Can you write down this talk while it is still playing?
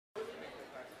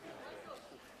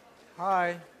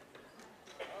Hi.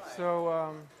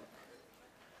 So,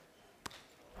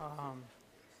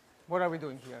 what are we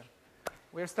doing here?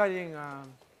 We're studying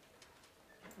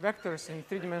vectors in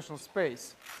three-dimensional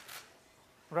space,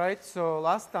 right? So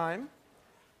last time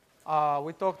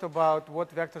we talked about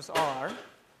what vectors are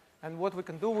and what we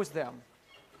can do with them.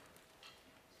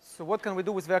 So what can we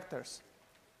do with vectors?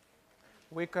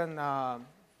 We can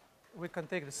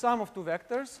take the sum of two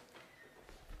vectors.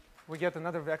 We get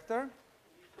another vector.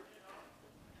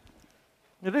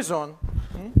 It is on.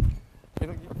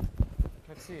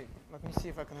 Let's see. Let me see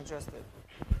if I can adjust it.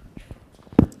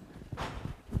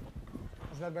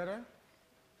 Is that better?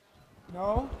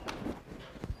 No?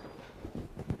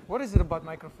 What is it about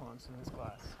microphones in this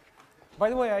class? By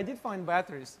the way, I did find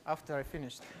batteries after I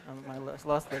finished my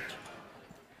last lecture.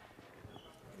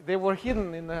 They were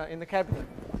hidden in the cabinet.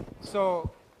 So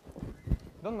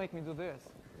don't make me do this.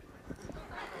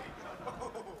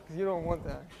 Because you don't want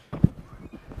that.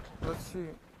 Let's see.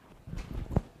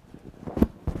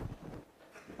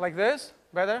 Like this?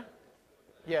 Better?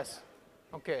 Yes.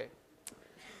 Okay.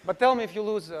 But tell me if you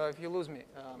lose me.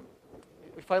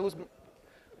 If I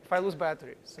lose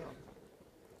battery. So,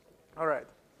 all right.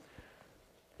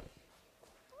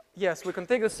 Yes, we can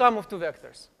take the sum of two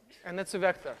vectors, and that's a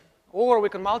vector. Or we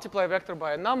can multiply a vector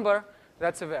by a number.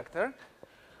 That's a vector.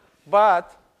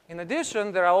 But in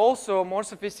addition, there are also more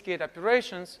sophisticated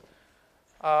operations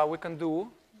we can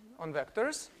do on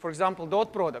vectors. For example,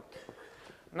 dot product.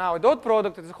 Now, a dot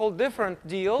product is a whole different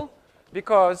deal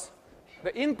because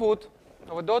the input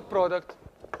of a dot product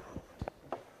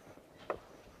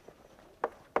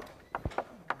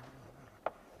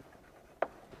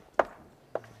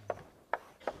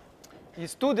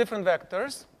is two different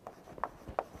vectors,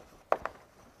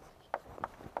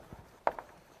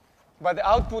 but the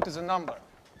output is a number.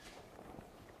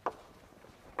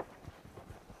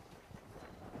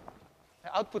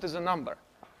 The output is a number.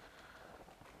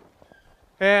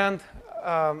 And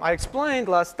I explained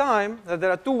last time that there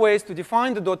are two ways to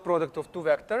define the dot product of two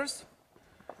vectors.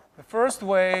 The first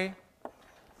way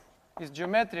is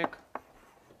geometric.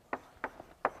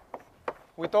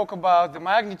 We talk about the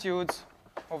magnitudes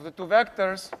of the two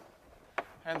vectors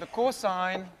and the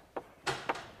cosine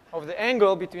of the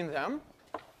angle between them.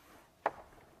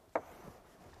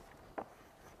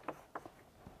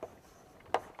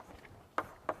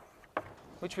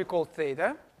 Which we call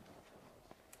theta.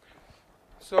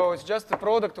 So it's just the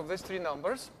product of these three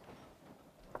numbers.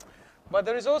 But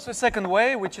there is also a second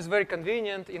way, which is very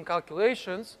convenient in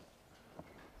calculations,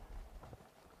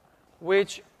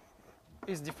 which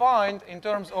is defined in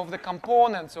terms of the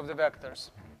components of the vectors.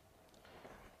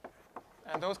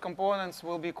 And those components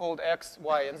will be called x,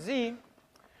 y, and z.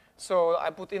 So I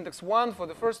put index 1 for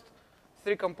the first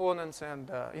three components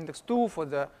and index 2 for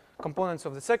the components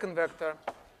of the second vector.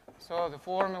 So the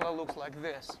formula looks like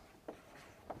this.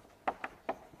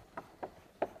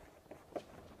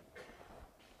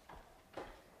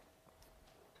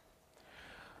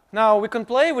 Now, we can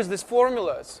play with these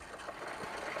formulas,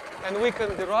 and we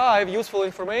can derive useful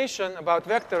information about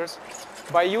vectors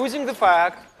by using the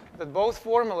fact that both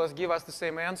formulas give us the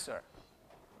same answer.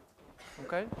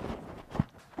 Okay?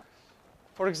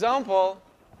 For example,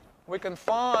 we can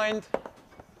find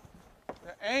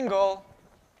the angle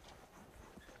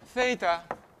theta,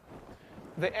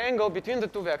 the angle between the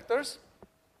two vectors,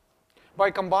 by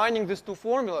combining these two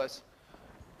formulas.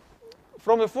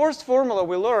 From the first formula,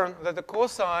 we learn that the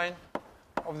cosine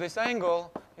of this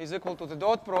angle is equal to the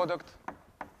dot product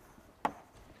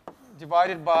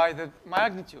divided by the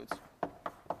magnitudes.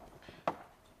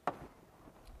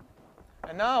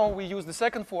 And now we use the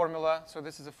second formula. So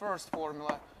this is the first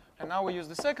formula. And now we use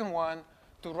the second one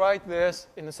to write this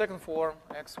in the second form,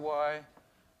 xy,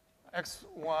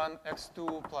 x1,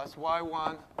 x2 plus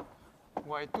y1,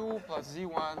 y2 plus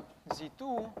z1,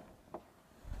 z2,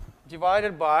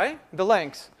 divided by the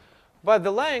lengths. But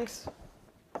the lengths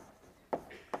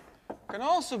can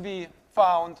also be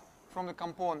found from the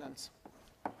components.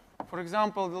 For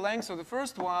example, the length of the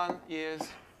first one is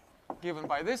given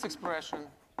by this expression.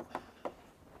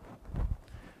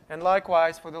 And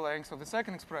likewise for the length of the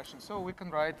second expression. So we can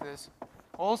write this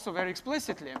also very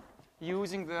explicitly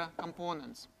using the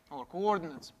components, or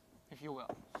coordinates, if you will.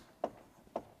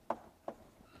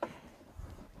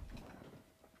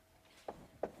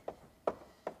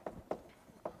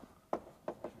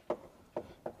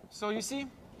 So you see,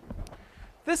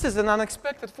 this is an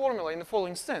unexpected formula in the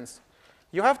following sense.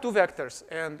 You have two vectors,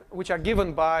 and which are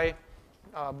given by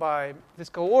these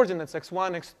coordinates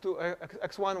x1, x2,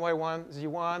 x1, y1,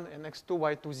 z1, and x2,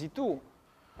 y2, z2.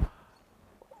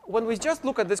 When we just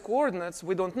look at these coordinates,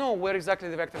 we don't know where exactly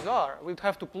the vectors are. We'd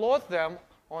have to plot them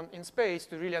in space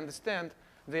to really understand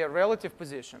their relative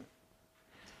position.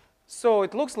 So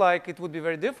it looks like it would be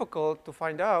very difficult to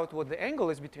find out what the angle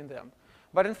is between them.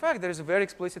 But in fact, there is a very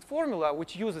explicit formula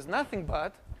which uses nothing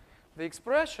but the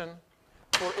expression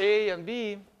for A and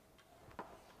B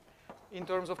in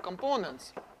terms of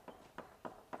components.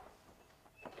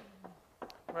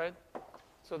 Right?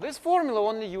 So this formula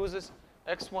only uses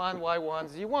x1, y1,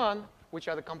 z1, which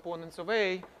are the components of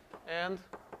A, and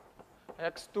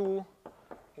x2,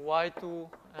 y2,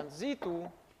 and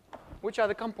z2, which are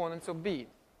the components of B.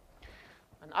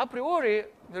 And a priori,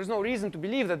 there's no reason to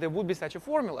believe that there would be such a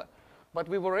formula. But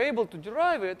we were able to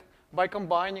derive it by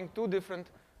combining two different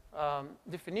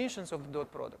definitions of the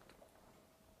dot product.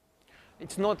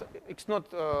 It's not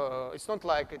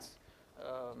like it's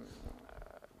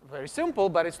very simple,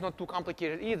 but it's not too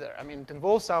complicated either. I mean, it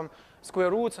involves some square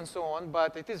roots and so on,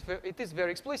 but it is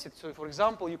very explicit. So, for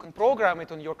example, you can program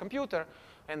it on your computer,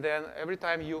 and then every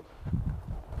time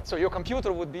so your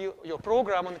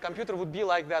program on the computer would be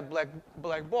like that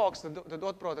black box, the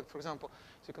dot product, for example.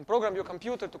 So you can program your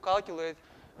computer to calculate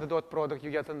the dot product,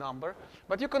 you get a number.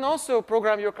 But you can also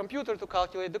program your computer to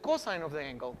calculate the cosine of the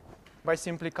angle by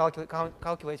simply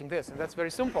calculating this. And that's very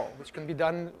simple, which can be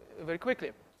done very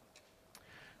quickly.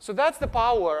 So that's the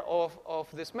power of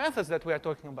these methods that we are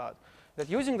talking about. That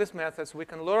using these methods, we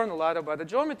can learn a lot about the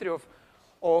geometry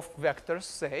of vectors,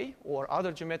 say, or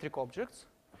other geometric objects,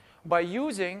 by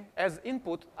using as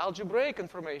input algebraic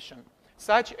information,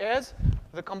 such as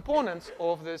the components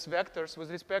of these vectors with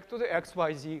respect to the x,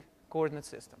 y, z coordinate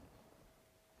system.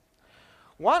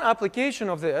 One application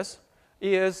of this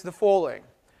is the following.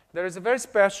 There is a very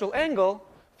special angle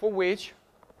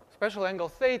special angle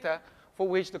theta, for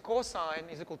which the cosine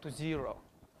is equal to 0.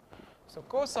 So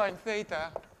cosine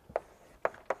theta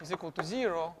is equal to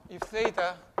 0 if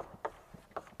theta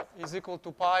is equal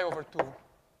to pi over 2.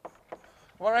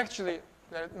 Or actually,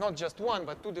 there are not just one,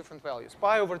 but two different values,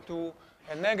 pi over 2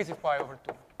 and negative pi over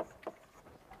 2.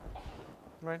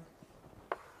 Right?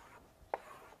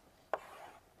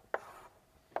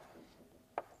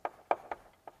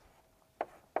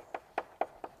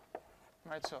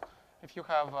 Right, so if you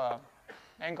have an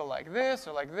angle like this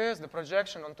or like this, the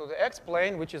projection onto the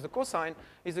x-plane, which is the cosine,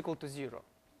 is equal to 0.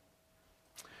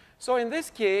 So in this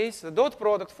case, the dot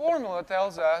product formula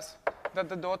tells us that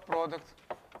the dot product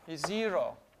is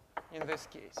 0 in this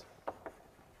case.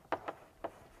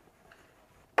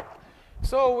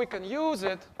 So we can use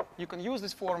it. You can use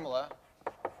this formula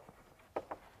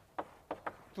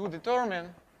to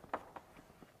determine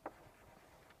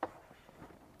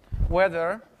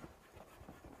whether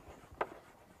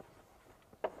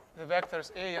the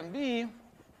vectors A and B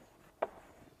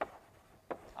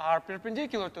are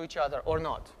perpendicular to each other or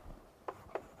not.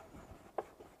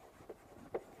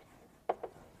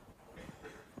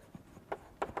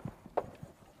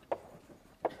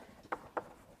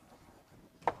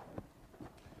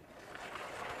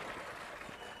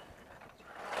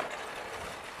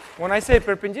 When I say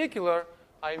perpendicular,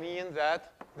 I mean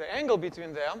that the angle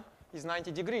between them is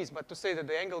 90 degrees. But to say that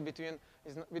the angle between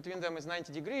them is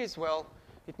 90 degrees, well,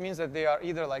 it means that they are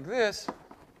either like this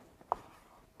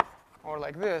or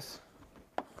like this.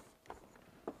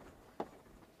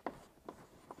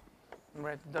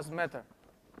 Right? It doesn't matter.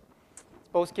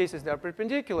 In both cases, they are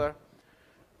perpendicular.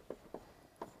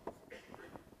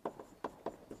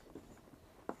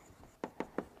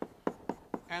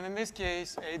 And in this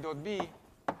case, A dot B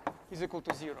is equal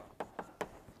to 0.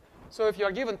 So if you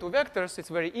are given two vectors, it's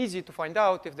very easy to find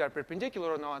out if they are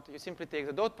perpendicular or not. You simply take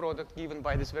the dot product given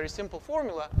by this very simple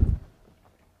formula,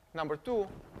 number 2,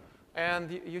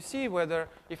 and you see whether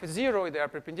if it's 0, they are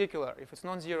perpendicular. If it's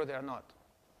non-zero, they are not.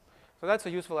 So that's a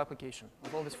useful application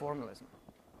of all this formalism.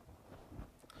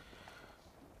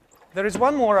 There is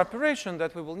one more operation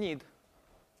that we will need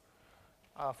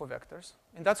for vectors,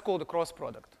 and that's called a cross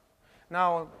product.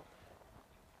 Now,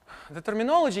 the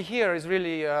terminology here is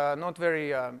really not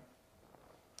very,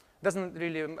 doesn't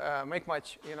really make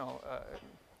much,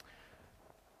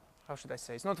 how should I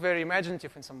say? It's not very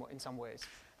imaginative in some ways.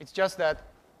 It's just that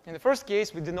in the first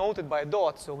case, we denote it by a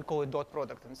dot, so we call it dot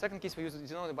product. In the second case, we use it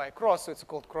denoted by a cross, so it's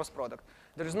called cross product.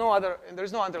 There is no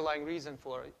underlying reason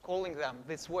for calling them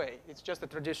this way. It's just a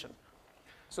tradition.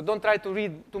 So don't try to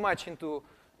read too much into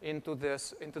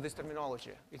this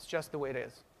terminology. It's just the way it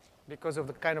is, because of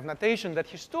the kind of notation that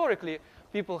historically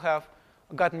people have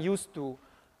gotten used to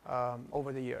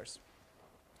over the years.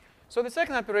 So the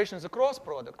second operation is a cross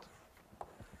product.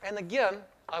 And again,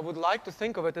 I would like to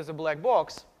think of it as a black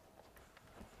box.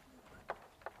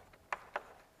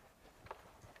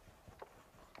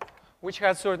 Which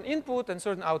has certain input and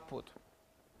certain output.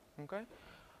 Okay?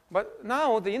 But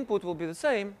now the input will be the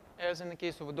same as in the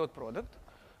case of a dot product.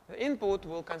 The input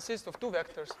will consist of two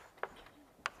vectors.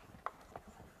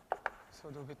 So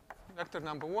there will be vector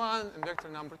number 1 and vector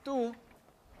number 2.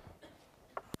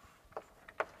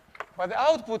 But the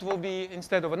output will be,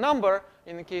 instead of a number,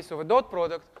 in the case of a dot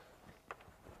product,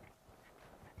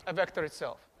 a vector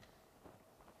itself.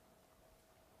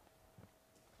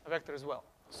 A vector as well.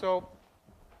 So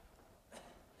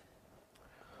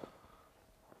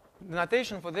the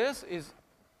notation for this is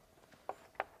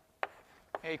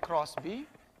A cross B.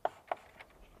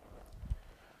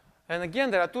 And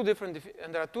again, there are two different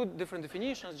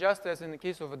definitions, just as in the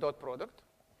case of a dot product.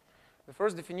 The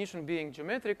first definition being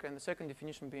geometric, and the second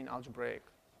definition being algebraic.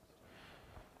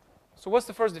 So what's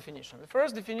the first definition? The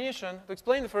first definition, to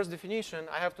explain the first definition,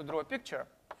 I have to draw a picture.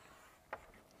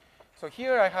 So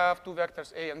here I have two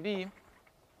vectors A and B.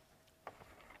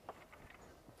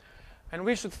 And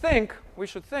we should think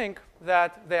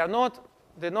that they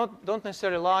don't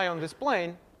necessarily lie on this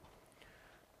plane,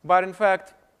 but in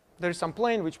fact, there is some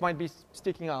plane which might be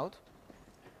sticking out.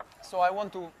 So I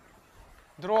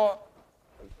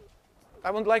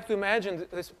would like to imagine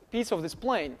this piece of this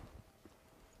plane,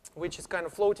 which is kind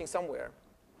of floating somewhere.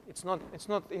 It's not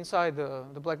inside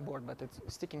the blackboard, but it's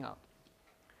sticking out.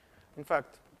 In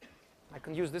fact, I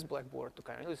can use this blackboard to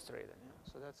kind of illustrate it.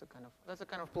 Yeah? So that's the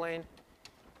kind of plane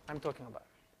I'm talking about,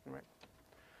 right?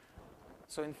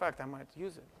 So in fact, I might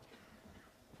use it.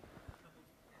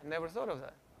 I never thought of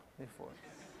that before.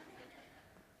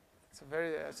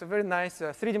 It's a very nice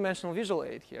three-dimensional visual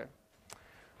aid here.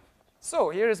 So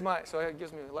here is so it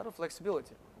gives me a lot of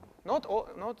flexibility.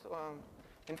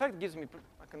 In fact, it gives me,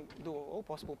 I can do all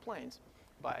possible planes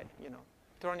by,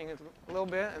 turning it a little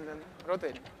bit and then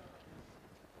rotating.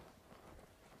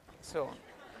 So,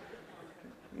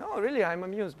 no, really, I'm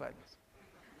amused by this.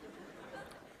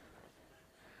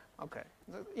 Okay,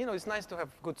 it's nice to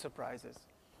have good surprises.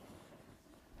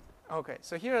 Okay,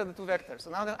 so here are the two vectors.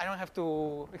 So now I don't have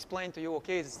to explain to you,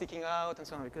 okay, it's sticking out and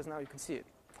so on, because now you can see it.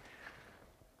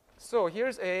 So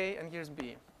here's A and here's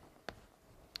B.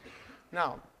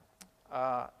 Now,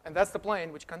 and that's the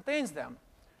plane which contains them.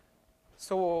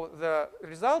 So the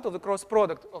result of the cross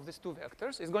product of these two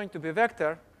vectors is going to be a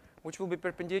vector which will be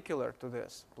perpendicular to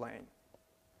this plane.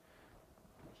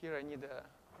 Here I need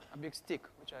a big stick,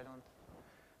 which I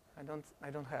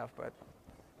don't have, but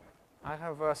I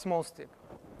have a small stick.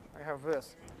 I have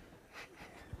this.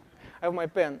 I have my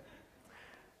pen.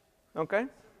 Okay?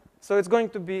 So it's going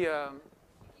to be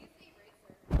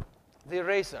the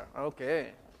eraser.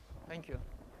 Okay. Thank you.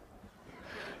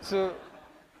 So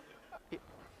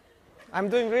I'm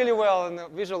doing really well in the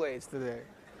visual aids today.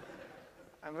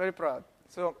 I'm very proud.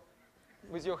 So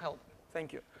with your help,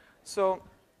 thank you. So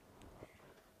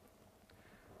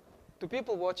to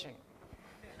people watching,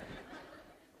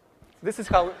 this is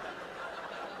how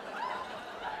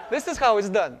it's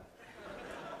done.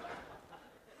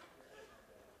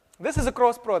 This is a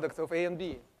cross product of A and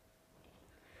B.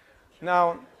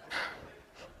 Now,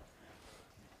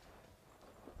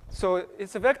 so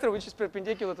it's a vector which is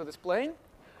perpendicular to this plane,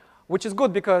 which is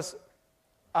good because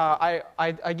I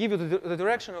give you the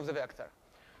direction of the vector.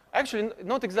 Actually,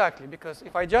 not exactly, because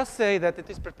if I just say that it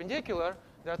is perpendicular,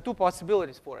 there are two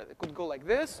possibilities for it. It could go like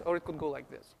this, or it could go like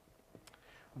this.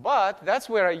 But that's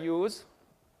where I use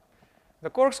the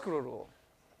corkscrew rule,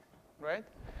 right?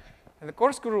 And the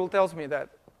corkscrew rule tells me that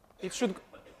it should,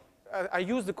 I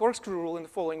use the corkscrew rule in the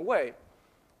following way,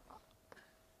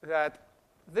 that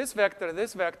this vector, and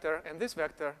this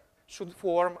vector should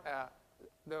form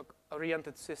the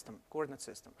oriented system, coordinate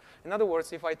system. In other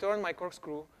words, if I turn my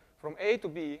corkscrew from A to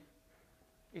B,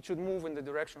 it should move in the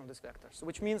direction of this vector. So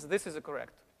which means this is a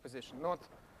correct position, not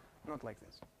like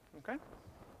this, okay?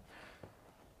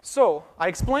 So I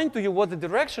explained to you what the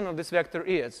direction of this vector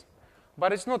is,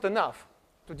 but it's not enough.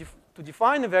 To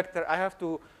define a vector, I have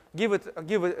to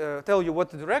tell you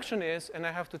what the direction is, and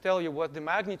I have to tell you what the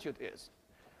magnitude is.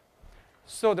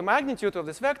 So the magnitude of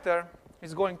this vector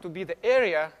is going to be the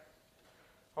area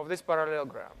of this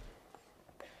parallelogram.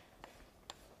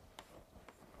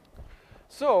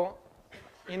 So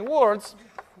in words,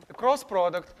 the cross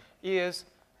product is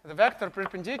the vector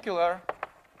perpendicular,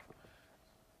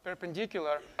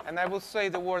 and I will say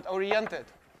the word oriented,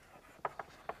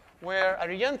 where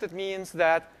oriented means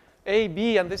that A,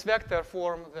 B, and this vector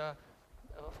form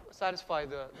satisfy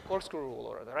the corkscrew rule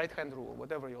or the right-hand rule,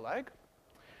 whatever you like.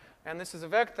 And this is a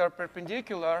vector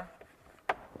perpendicular.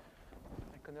 I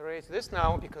can erase this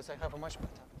now because I have a much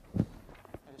better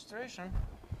illustration.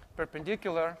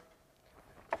 Perpendicular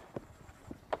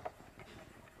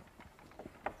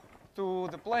to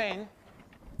the plane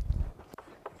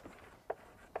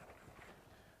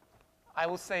I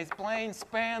will say it's plane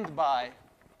spanned by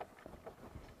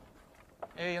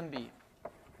A and B.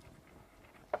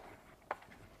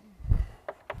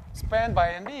 Spanned by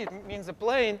A and B, it means a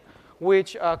plane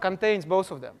which contains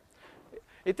both of them.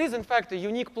 It is, in fact, a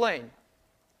unique plane.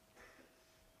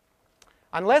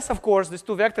 Unless, of course, these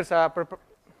two vectors are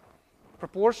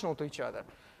proportional to each other.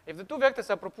 If the two vectors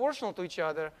are proportional to each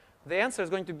other, the answer is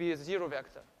going to be a zero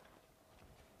vector.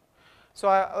 So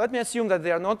let me assume that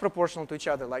they are not proportional to each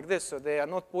other like this, so they are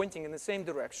not pointing in the same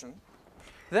direction.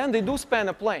 Then they do span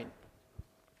a plane.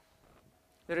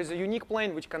 There is a unique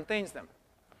plane which contains them.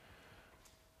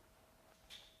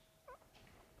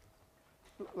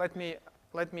 Let me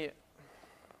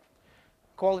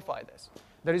qualify this.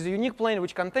 There is a unique plane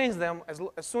which contains them as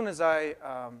soon as I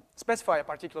specify a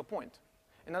particular point.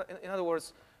 In other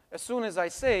words, as soon as I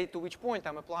say to which point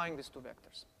I'm applying these two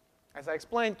vectors. As I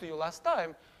explained to you last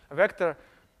time, a vector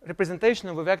representation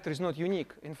of a vector is not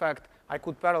unique. In fact, I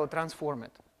could parallel transform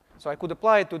it. So I could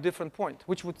apply it to a different point,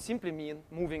 which would simply mean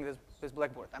moving this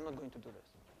blackboard. I'm not going to do this.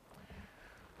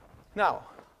 Now,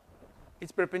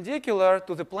 it's perpendicular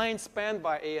to the plane spanned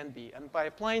by A and B. And by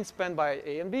plane spanned by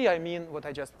A and B, I mean what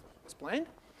I just explained,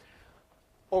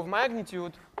 of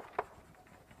magnitude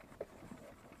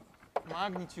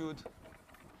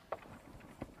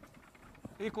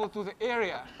equal to the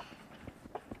area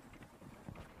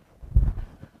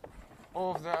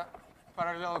of the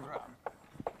parallelogram,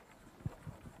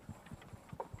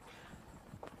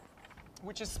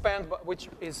 which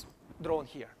is drawn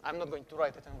here. I'm not going to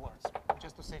write it in words,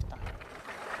 just to save time.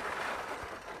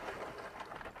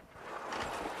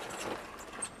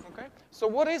 Okay? So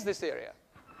what is this area?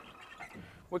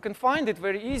 We can find it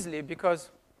very easily because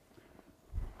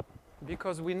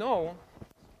we know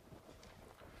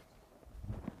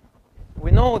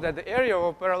that the area of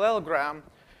a parallelogram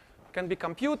can be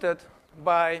computed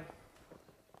by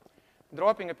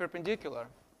dropping a perpendicular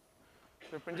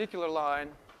line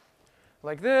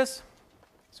like this.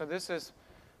 So this is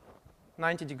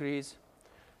 90 degrees.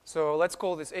 So let's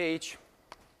call this H.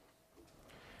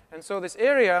 And so this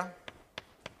area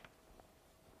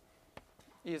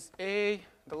is A,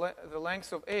 the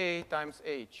length of A times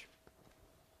H.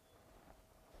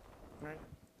 Right?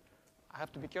 I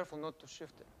have to be careful not to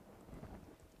shift it.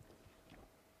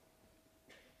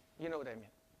 You know what I mean.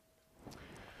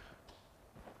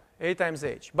 A times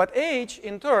H. But H,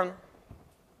 in turn,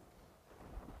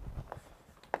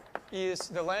 is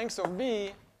the length of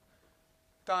B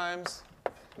times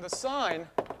the sine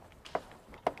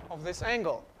of this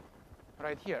angle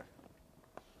right here,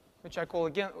 which I call,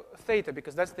 again, theta,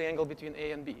 because that's the angle between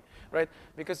A and B, right?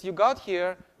 Because you got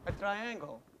here a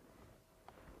triangle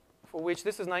for which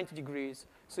this is 90 degrees.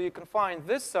 So you can find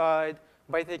this side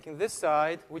by taking this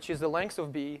side, which is the length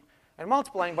of B, and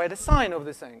multiplying by the sine of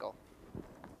this angle.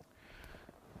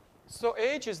 So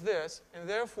H is this, and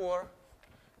therefore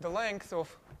the length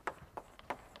of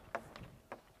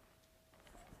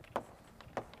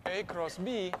A cross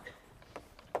B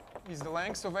is the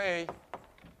length of A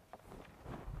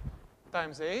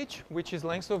times H, which is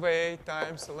length of A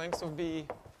times the length of B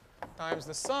times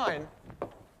the sine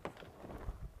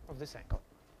of this angle.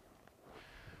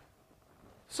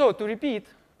 So to repeat,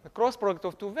 the cross product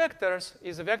of two vectors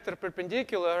is a vector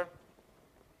perpendicular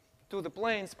to the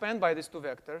plane spanned by these two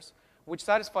vectors, which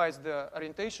satisfies the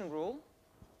orientation rule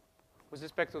with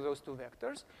respect to those two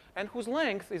vectors, and whose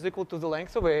length is equal to the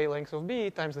length of A, length of B,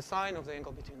 times the sine of the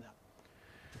angle between them.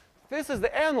 This is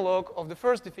the analog of the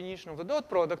first definition of the dot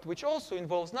product, which also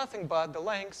involves nothing but the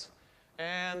length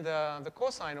and the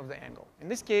cosine of the angle. In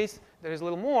this case, there is a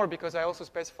little more because I also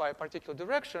specify a particular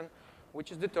direction,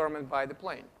 which is determined by the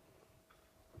plane.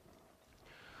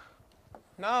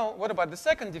 Now, what about the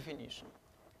second definition?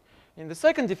 In the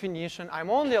second definition, I'm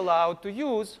only allowed to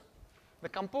use the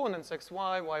components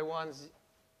xy, y1,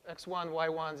 x1,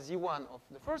 y1, z1 of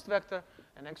the first vector,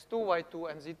 and x2, y2,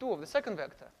 and z2 of the second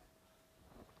vector.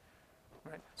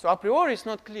 Right? So a priori, it's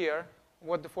not clear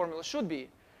what the formula should be.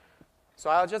 So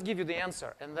I'll just give you the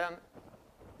answer. And then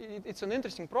it's an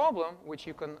interesting problem, which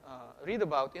you can read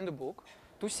about in the book,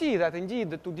 to see that indeed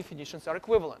the two definitions are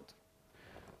equivalent.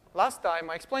 Last time,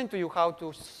 I explained to you how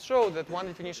to show that one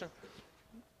definition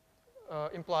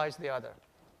implies the other.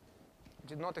 I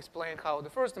did not explain how the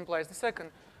first implies the second,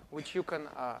 which you can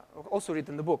also read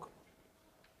in the book.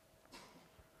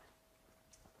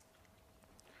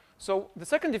 So the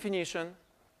second definition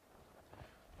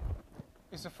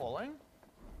is the following.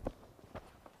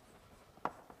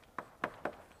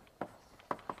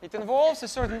 It involves a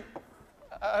certain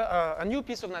a new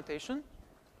piece of notation.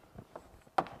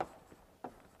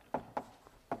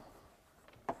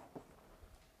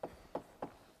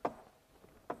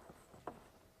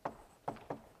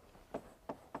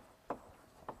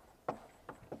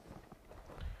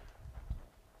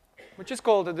 which is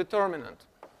called the determinant.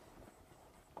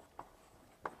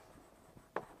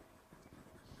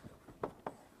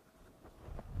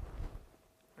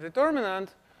 The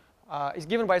determinant is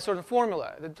given by a certain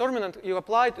formula. The determinant, you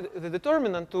apply the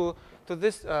determinant to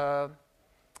this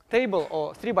table,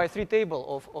 or 3 by 3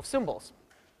 table of symbols,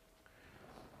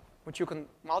 which you can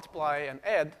multiply and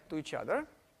add to each other,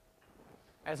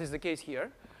 as is the case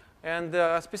here. And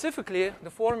specifically,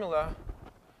 the formula,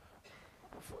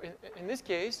 in this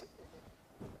case,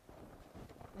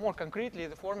 more concretely,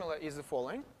 the formula is the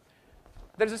following.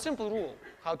 There's a simple rule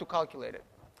how to calculate it.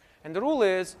 And the rule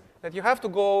is that you have to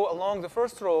go along the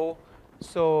first row.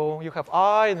 So you have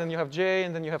I, and then you have j,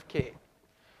 and then you have k.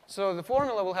 So the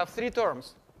formula will have 3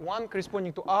 terms, one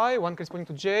corresponding to I, one corresponding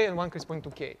to j, and one corresponding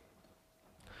to k.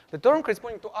 The term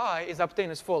corresponding to I is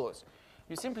obtained as follows.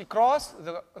 You simply cross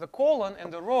the colon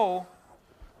and the row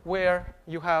where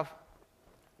you have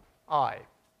I.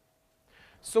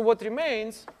 So what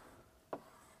remains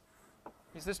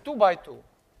is this 2 by 2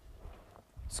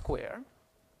 square.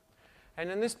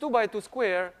 And in this 2 by 2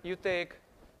 square, you take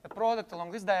the product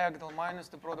along this diagonal minus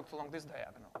the product along this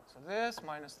diagonal. So this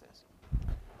minus this.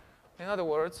 In other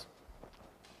words,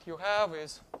 what you have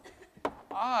is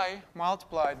I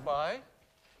multiplied by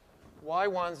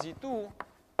y1, z2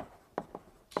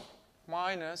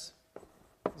 minus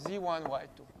z1,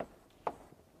 y2.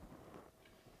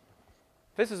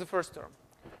 This is the first term.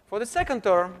 For the second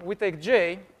term, we take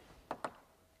j.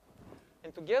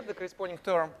 And to get the corresponding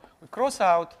term, we cross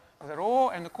out the row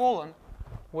and the colon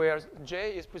where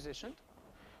j is positioned.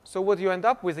 So what you end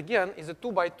up with, again, is a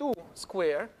 2 by 2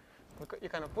 square. You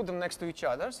kind of put them next to each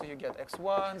other. So you get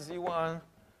x1, z1,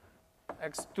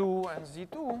 x2, and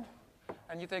z2.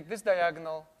 And you take this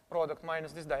diagonal product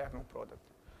minus this diagonal product.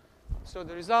 So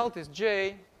the result is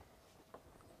j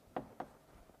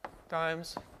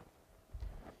times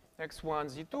x1,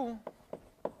 z2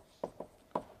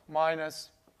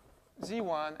 minus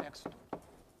z1, x2.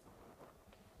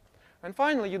 And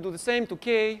finally, you do the same to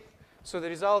k. So the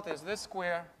result is this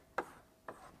square.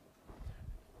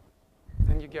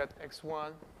 And you get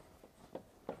x1,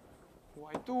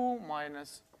 y2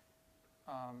 minus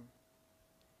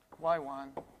y1,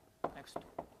 x2.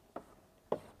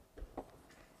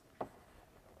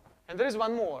 And there is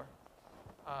one more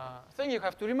thing you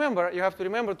have to remember. You have to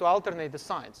remember to alternate the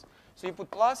signs. So you put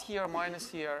plus here, minus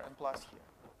here, and plus here.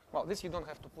 Well, this you don't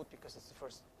have to put because it's the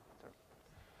first term.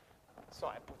 So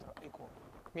I put equal,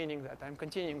 meaning that I'm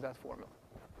continuing that formula.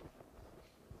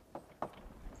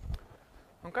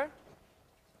 OK?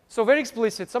 So very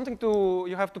explicit, something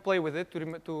you have to play with it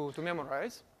to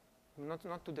memorize.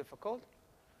 Not too difficult.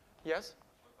 Yes?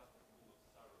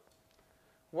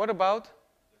 What about?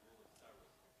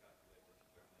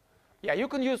 Yeah, you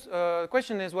can use, the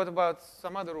question is, what about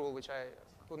some other rule, which I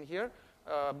couldn't hear?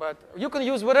 But you can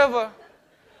use whatever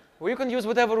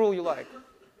rule you like,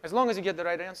 as long as you get the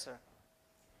right answer.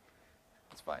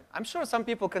 It's fine. I'm sure some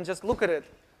people can just look at it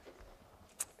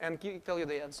and tell you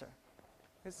the answer.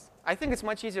 I think it's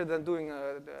much easier than doing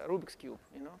the Rubik's Cube,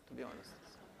 to be honest.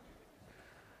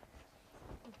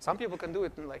 Some people can do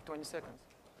it in like 20 seconds.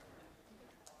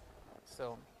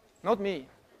 So, not me.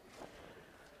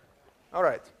 All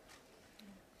right.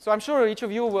 So I'm sure each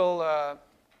of you will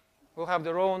have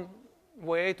their own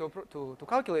way to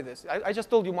calculate this. I just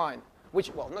told you mine,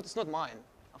 which, well, it's not mine,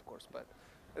 of course, but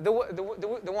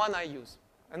the one I use,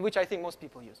 and which I think most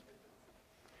people use.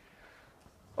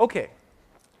 OK.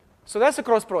 So that's a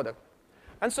cross product.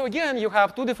 And so again, you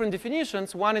have two different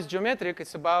definitions. One is geometric.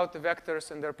 It's about the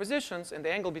vectors and their positions and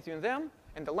the angle between them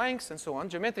and the lengths and so on,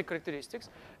 geometric characteristics.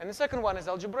 And the second one is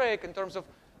algebraic in terms of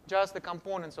just the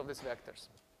components of these vectors.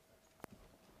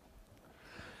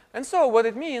 And so what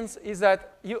it means is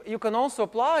that you can also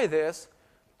apply this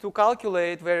to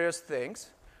calculate various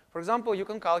things. For example, you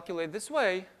can calculate this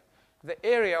way the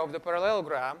area of the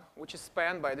parallelogram, which is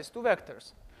spanned by these two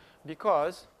vectors,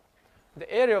 because the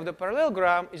area of the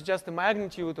parallelogram is just the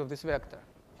magnitude of this vector,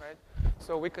 right?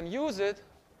 So we can use it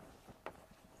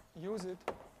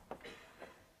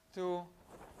to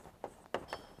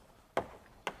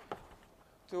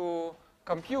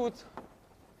compute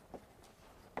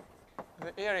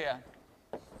the area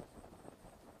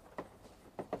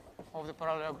of the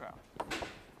parallelogram.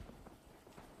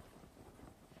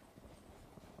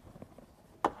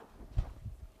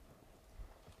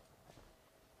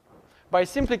 By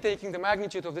simply taking the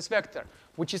magnitude of this vector,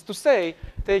 which is to say,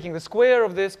 taking the square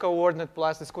of this coordinate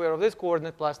plus the square of this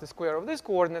coordinate plus the square of this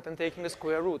coordinate and taking the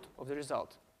square root of the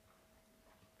result.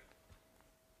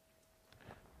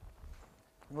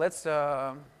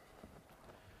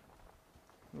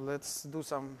 Let's do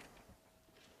some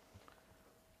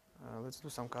Let's do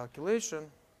some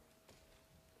calculation.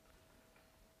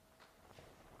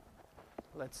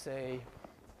 Let's say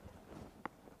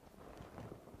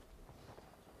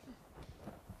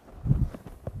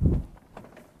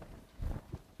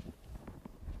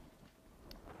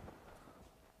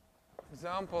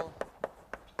example,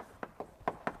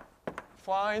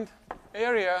 find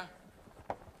area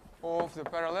of the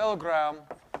parallelogram.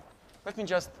 Let me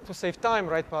just, to save time,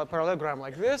 write parallelogram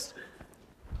like this.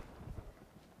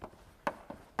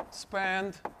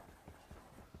 Spanned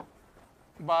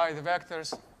by the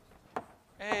vectors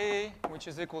A, which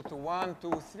is equal to 1,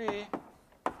 2, 3,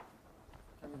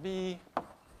 and B,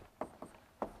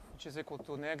 which is equal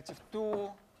to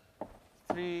 -2,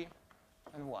 3,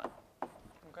 and 1.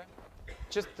 Okay?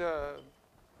 Just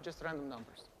random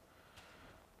numbers.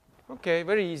 Okay,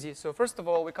 very easy. So first of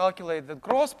all, we calculate the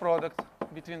cross product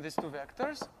between these two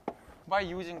vectors by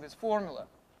using this formula.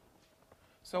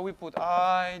 So we put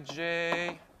I,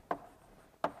 J,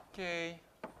 K,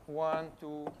 1,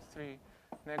 2, 3,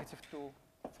 -2,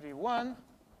 3, 1.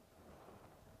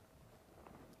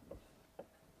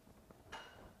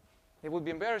 It would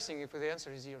be embarrassing if the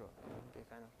answer is 0. It would be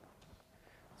kind of,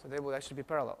 so they would actually be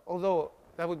parallel. Although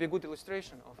that would be a good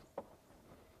illustration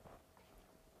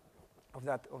of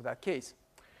that case.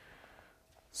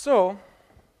 So,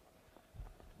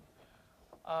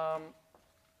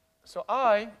 so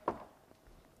I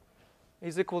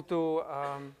is equal to,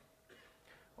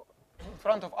 in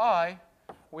front of I,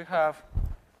 we have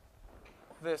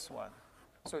this one.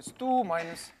 So it's 2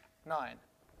 minus 9,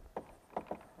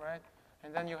 right?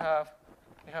 And then you have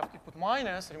to put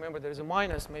minus. Remember, there is a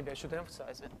minus. Maybe I should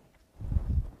emphasize it.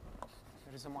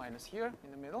 There is a minus here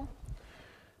in the middle.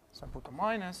 So I put a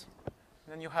minus.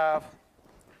 Then you have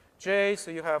J,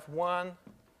 so you have 1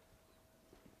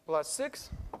 plus 6.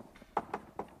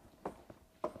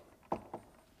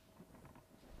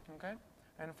 Okay?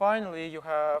 And finally, you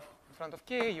have, in front of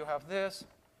K, you have this,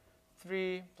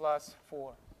 3 plus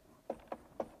 4.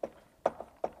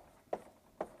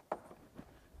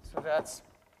 So that's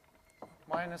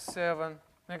 -7,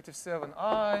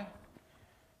 -7I,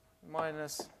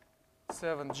 minus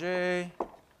 7J,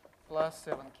 plus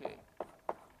 7K.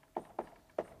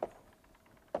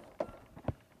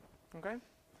 Okay?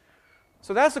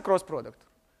 So that's the cross product.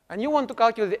 And you want to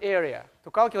calculate the area.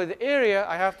 To calculate the area,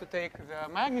 I have to take the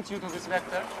magnitude of this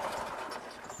vector.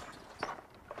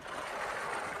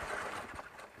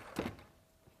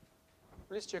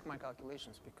 Please check my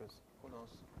calculations, because who knows.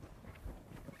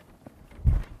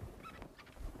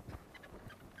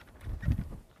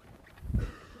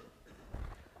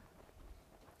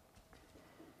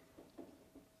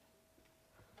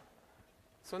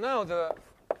 So now the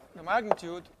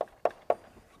magnitude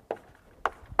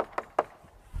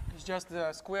is just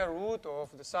the square root of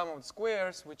the sum of the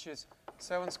squares, which is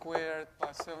 7 squared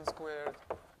plus 7 squared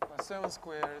plus 7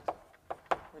 squared,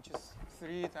 which is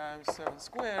 3 times 7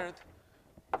 squared,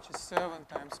 which is 7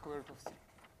 times square root of 3.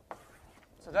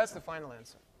 So that's the final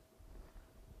answer.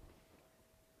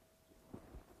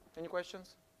 Any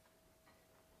questions?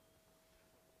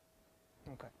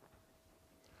 Okay.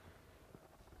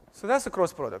 So that's the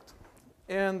cross product.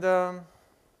 And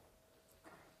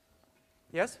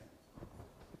yes?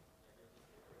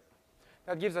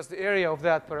 That gives us the area of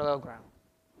that parallelogram.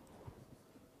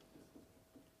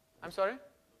 I'm sorry?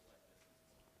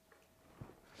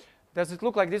 Does it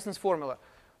look like distance formula?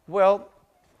 Well,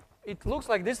 it looks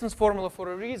like distance formula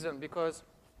for a reason, because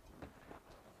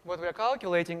what we are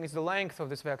calculating is the length of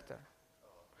this vector.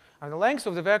 And the length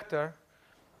of the vector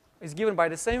is given by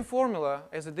the same formula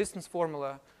as the distance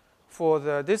formula for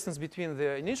the distance between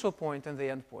the initial point and the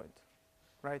end point,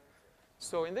 right?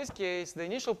 So in this case, the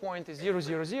initial point is 0,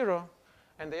 0, 0,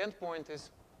 and the end point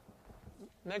is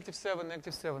 -7,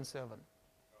 -7, 7.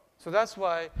 So that's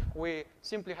why we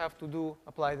simply have to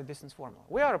apply the distance formula.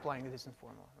 We are applying the distance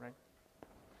formula, right?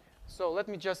 So let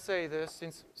me just say this,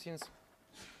 since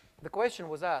the question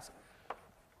was asked.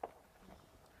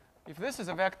 If this is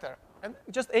a vector, and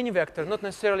just any vector, not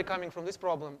necessarily coming from this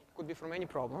problem, could be from any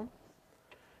problem.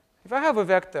 If I have a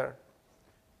vector,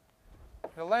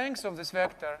 the length of this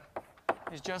vector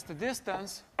is just the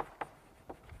distance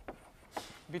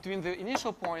between the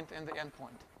initial point and the end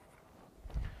point.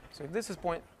 So if this is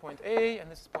point A and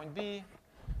this is point B,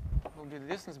 it will be the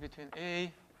distance between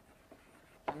A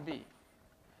and B.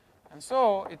 And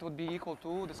so it would be equal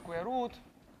to the square root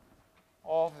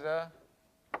of the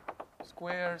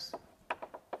squares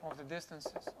of the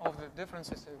distances, of the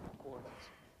differences in coordinates.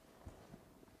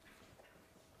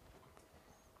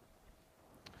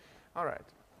 All right.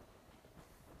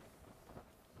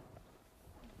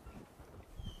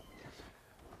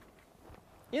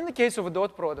 In the case of a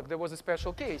dot product, there was a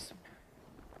special case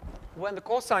when the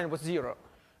cosine was 0.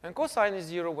 And cosine is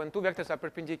 0 when two vectors are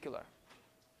perpendicular.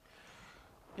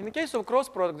 In the case of cross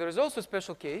product, there is also a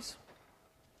special case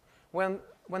when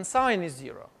sine is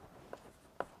 0.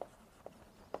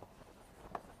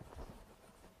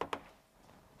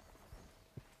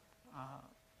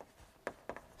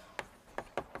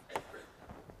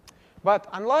 But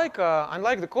unlike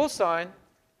the cosine,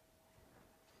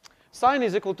 sine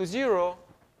is equal to 0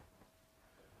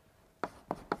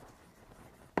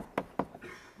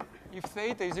 if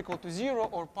theta is equal to 0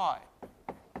 or pi.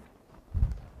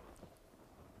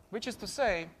 Which is to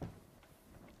say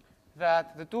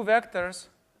that the two vectors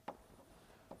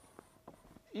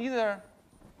either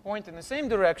point in the same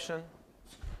direction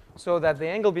so that the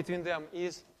angle between them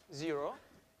is 0,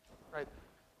 right?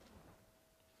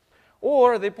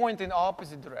 Or they point in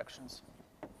opposite directions.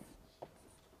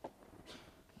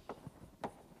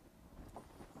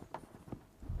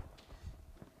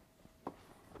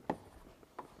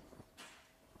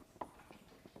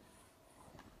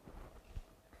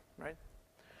 Right?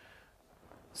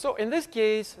 So in this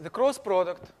case, the cross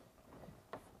product,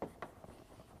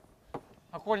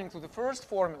 according to the first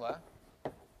formula,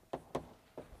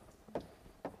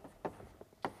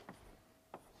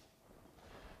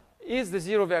 is the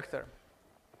 0 vector.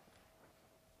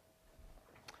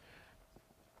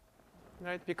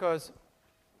 Right? Because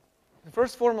the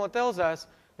first formula tells us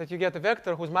that you get a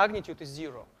vector whose magnitude is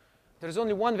 0. There is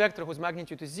only one vector whose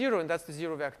magnitude is 0, and that's the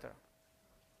 0 vector.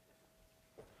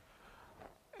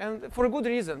 And for a good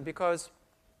reason, because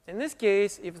in this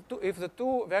case, if the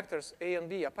two vectors A and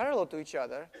B are parallel to each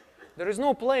other, there is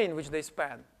no plane which they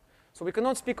span. So we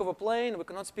cannot speak of a plane, we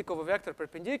cannot speak of a vector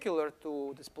perpendicular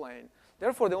to this plane.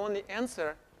 Therefore, the only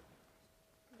answer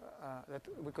that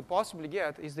we could possibly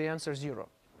get is the answer 0.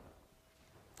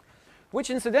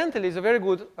 Which incidentally is a very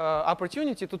good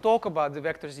opportunity to talk about the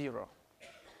vector 0.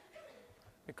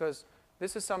 Because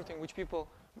this is something which people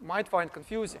might find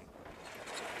confusing.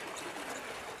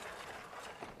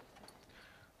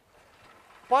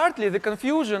 Partly the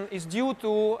confusion is due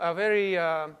to a very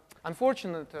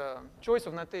unfortunate choice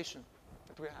of notation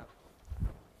that we have.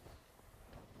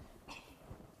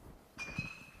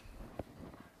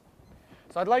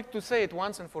 So I'd like to say it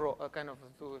once and for all, kind of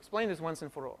to explain this once and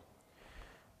for all.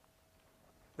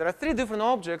 There are three different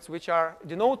objects which are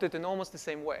denoted in almost the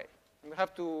same way. And we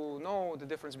have to know the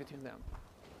difference between them.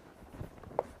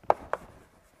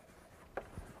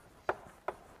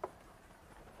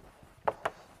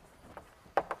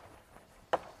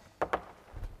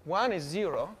 One is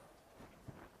 0.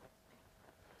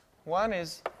 One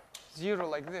is 0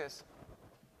 like this.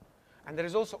 And there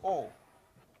is also O.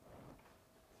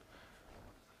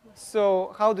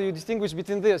 So how do you distinguish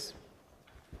between this?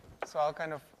 So I'll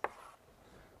kind of,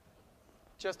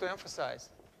 just to emphasize,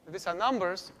 these are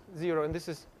numbers, 0, and this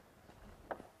is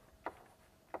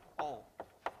O.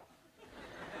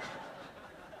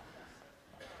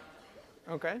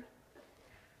 OK?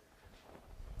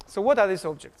 So what are these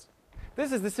objects?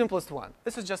 This is the simplest one.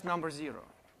 This is just number 0.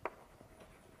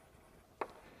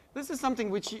 This is something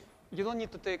which you don't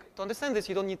need to take. To understand this,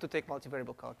 you don't need to take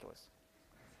multivariable calculus.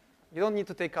 You don't need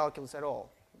to take calculus at all.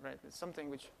 Right? It's something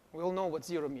which we all know what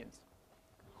 0 means,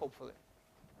 hopefully.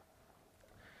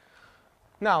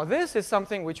 Now, this is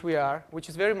something which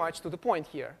is very much to the point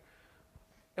here.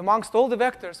 Amongst all the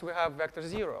vectors, we have vector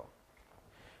 0.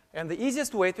 And the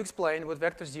easiest way to explain what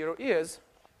vector 0 is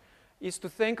to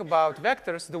think about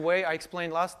vectors the way I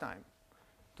explained last time.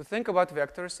 To think about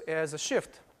vectors as a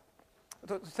shift.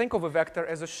 To think of a vector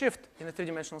as a shift in a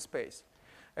three-dimensional space,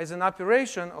 as an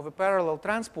operation of a parallel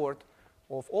transport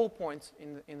of all points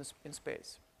in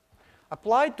space.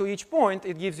 Applied to each point,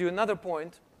 it gives you another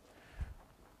point,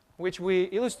 which we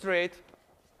illustrate,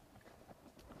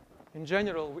 in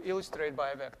general, we illustrate by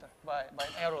a vector, by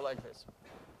an arrow like this.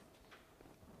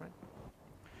 Right?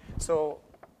 So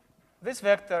this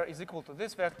vector is equal to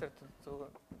this vector, to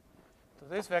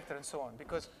this vector, and so on,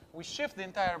 because we shift the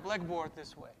entire blackboard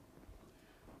this way.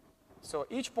 So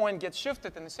each point gets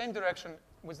shifted in the same direction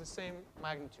with the same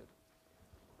magnitude.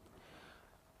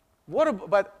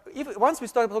 But once we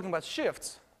start talking about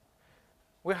shifts,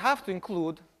 we have to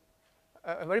include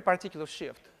a very particular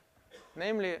shift,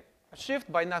 namely a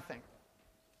shift by nothing,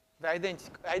 the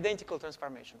identical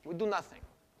transformation. We do nothing.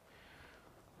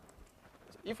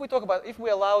 If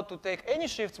we're allowed to take any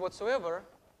shifts whatsoever,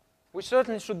 we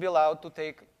certainly should be allowed to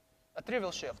take a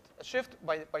trivial shift, a shift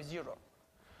by 0.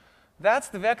 That's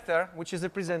the vector which is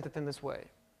represented in this way.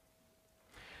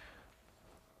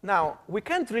 Now, we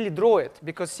can't really draw it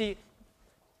because, see,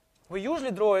 we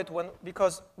usually draw it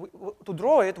because to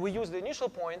draw it, we use the initial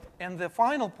point and the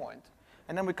final point,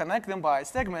 and then we connect them by a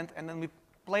segment, and then we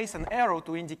place an arrow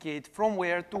to indicate from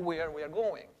where to where we are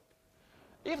going.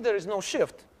 If there is no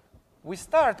shift, we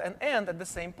start and end at the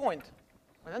same point,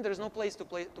 and then there is no place to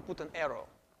put an arrow.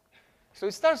 So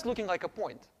it starts looking like a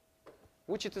point,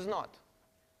 which it is not,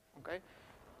 okay?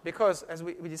 Because as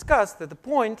we discussed, that the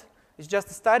point is just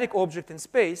a static object in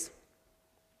space,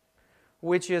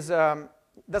 which is,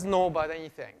 doesn't know about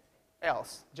anything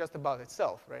else, just about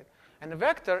itself, right? And a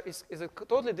vector is a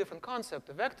totally different concept.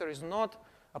 A vector is not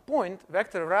a point.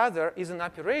 Vector, rather, is an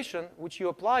operation which you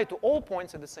apply to all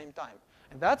points at the same time.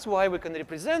 And that's why we can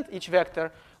represent each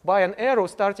vector by an arrow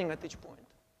starting at each point.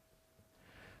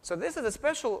 So this is a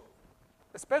special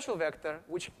vector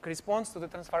which corresponds to the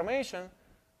transformation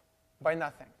by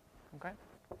nothing, okay?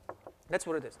 That's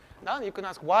what it is. Now you can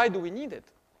ask, why do we need it?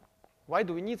 Why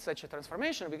do we need such a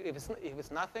transformation? If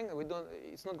it's nothing,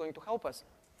 it's not going to help us.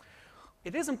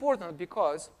 It is important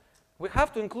because we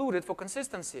have to include it for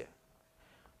consistency.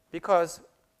 Because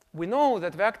we know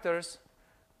that vectors,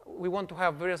 we want to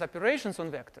have various operations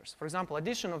on vectors. For example,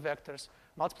 addition of vectors,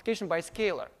 multiplication by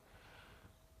scalar.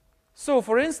 So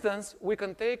for instance, we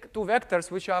can take two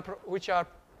vectors which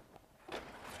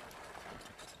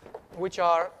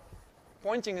are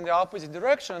pointing in the opposite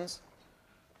directions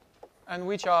and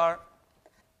which have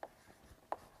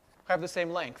the same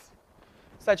length.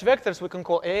 Such vectors we can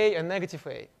call A and negative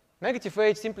A. Negative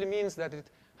A simply means that it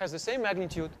has the same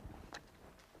magnitude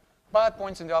but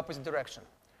points in the opposite direction.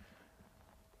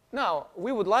 Now,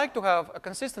 we would like to have a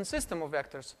consistent system of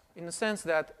vectors in the sense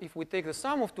that if we take the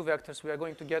sum of two vectors, we are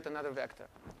going to get another vector.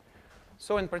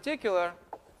 So in particular,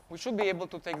 we should be able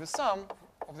to take the sum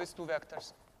of these two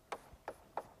vectors.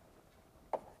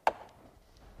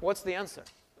 What's the answer?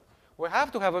 We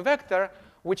have to have a vector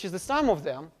which is the sum of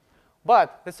them,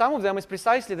 but the sum of them is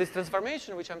precisely this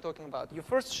transformation which I'm talking about. You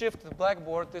first shift the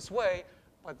blackboard this way,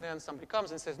 but then somebody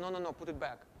comes and says, no, no, no, put it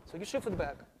back. So you shift it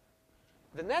back.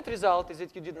 The net result is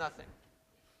that you did nothing.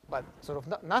 But sort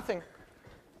of nothing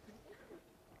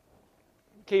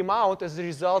came out as a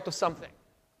result of something.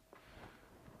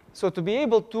 So to be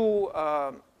able to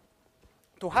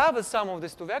have a sum of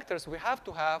these two vectors, we have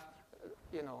to have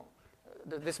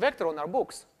this vector on our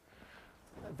books.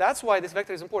 That's why this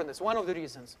vector is important. It's one of the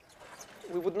reasons.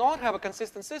 We would not have a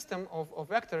consistent system of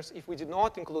vectors if we did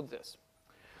not include this.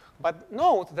 But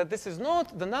note that this is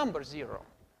not the number 0,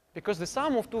 because the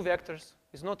sum of two vectors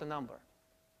is not a number.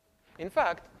 In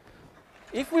fact,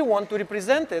 if we want to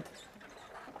represent it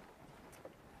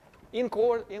in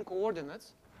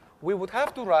coordinates, we would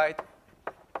have to write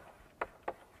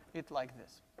it like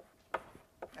this.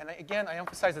 And again, I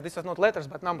emphasize that this is not letters,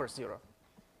 but numbers 0.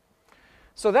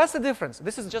 So that's the difference.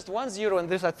 This is just 1 0, and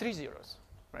these are 3 zeros,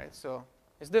 right? So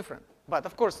it's different. But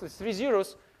of course, these 3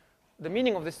 zeros, the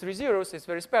meaning of these 3 zeros is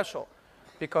very special,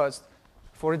 because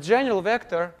for a general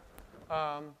vector,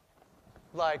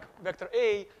 like vector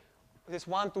A, this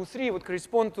 1, 2, 3 would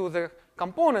correspond to the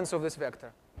components of this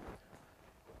vector.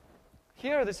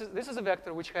 Here, this is a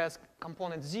vector which has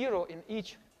component 0 in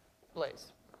each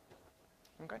place.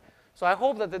 Okay? So I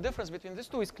hope that the difference between these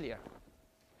two is clear.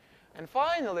 And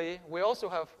finally, we also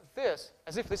have this,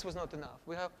 as if this was not enough.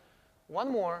 We have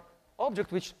one more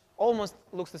object which almost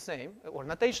looks the same, or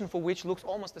notation for which looks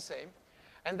almost the same.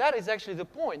 And that is actually the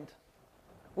point,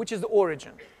 which is the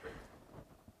origin.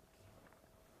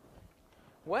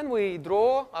 When we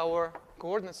draw our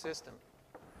coordinate system,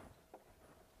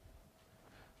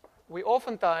 we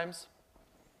oftentimes,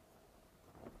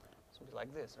 so it's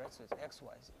like this, right? So it's x,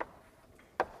 y, z.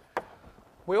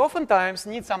 We oftentimes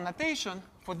need some notation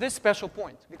for this special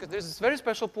point, because there's this very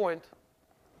special point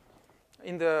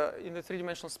in the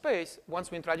three-dimensional space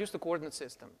once we introduce the coordinate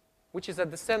system, which is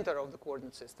at the center of the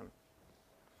coordinate system.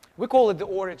 We call it the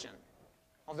origin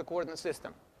of the coordinate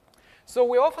system. So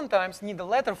we oftentimes need a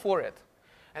letter for it.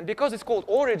 And because it's called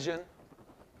origin,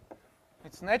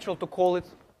 it's natural to call it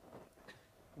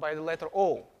by the letter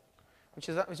O, which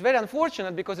is very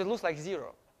unfortunate because it looks like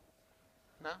 0.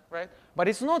 No? Right? But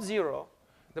it's not 0.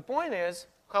 The point is,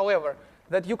 however,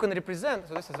 that you can represent,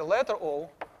 so this is the letter O,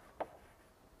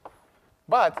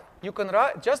 but you can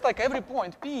write, just like every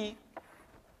point P,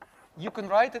 you can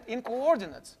write it in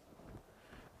coordinates.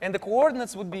 And the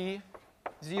coordinates would be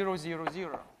 0, 0,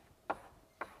 0.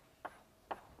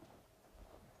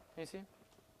 You see?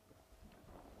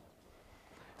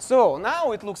 So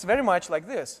now it looks very much like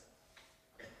this,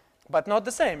 but not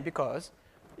the same, because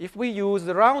if we use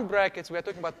the round brackets, we are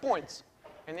talking about points.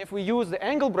 And if we use the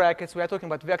angle brackets, we are talking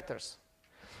about vectors.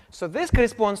 So this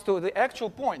corresponds to the actual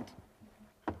point,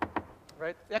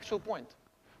 right? The actual point,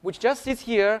 which just sits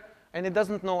here and it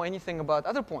doesn't know anything about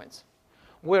other points.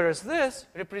 Whereas this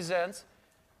represents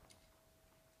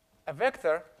a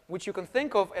vector which you can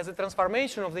think of as a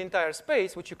transformation of the entire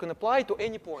space, which you can apply to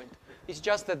any point. It's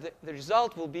just that the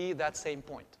result will be that same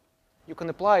point. You can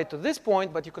apply it to this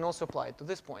point, but you can also apply it to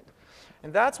this point.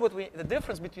 And that's what the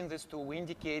difference between these two we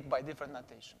indicate by different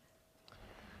notation.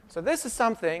 So this is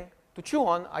something to chew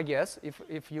on, I guess.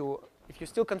 If you're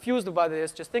still confused about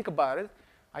this, just think about it.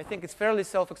 I think it's fairly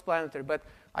self-explanatory, but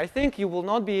I think you will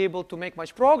not be able to make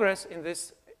much progress in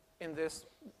this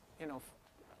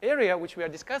area which we are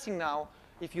discussing now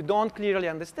if you don't clearly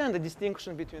understand the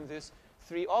distinction between these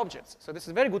three objects. So this is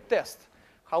a very good test,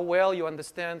 how well you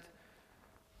understand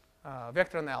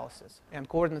vector analysis and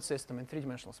coordinate system in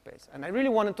three-dimensional space. And I really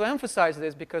wanted to emphasize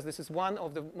this because this is one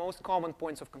of the most common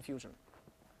points of confusion.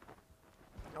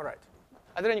 All right.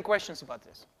 Are there any questions about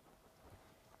this?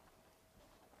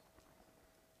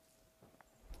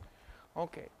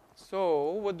 OK.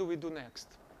 So what do we do next?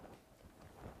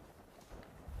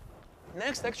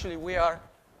 Next, actually, we are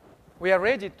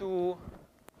ready to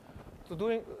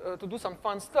do some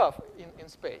fun stuff in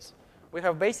space. We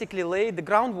have basically laid the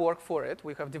groundwork for it.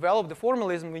 We have developed the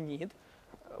formalism we need,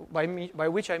 by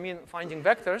which I mean finding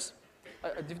vectors,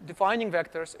 defining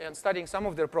vectors, and studying some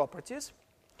of their properties.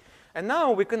 And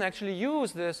now we can actually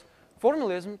use this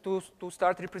formalism to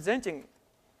start representing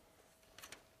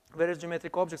various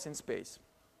geometric objects in space.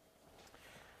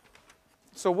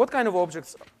 So what kind of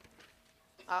objects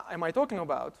am I talking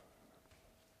about?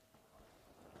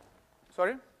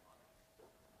 Sorry?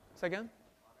 Say again?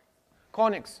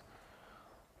 Conics.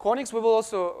 Conics we will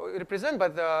also represent,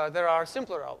 but there are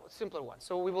simpler ones.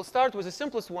 So we will start with the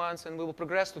simplest ones, and we will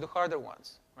progress to the harder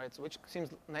ones, right? So which seems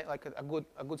like a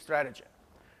good strategy.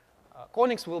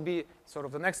 Conics will be sort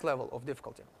of the next level of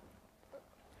difficulty.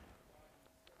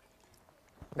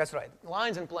 That's right,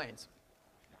 lines and planes.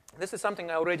 This is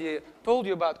something I already told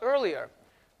you about earlier.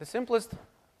 The simplest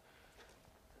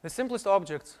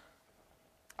objects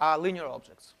are linear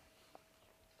objects,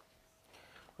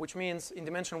 which means in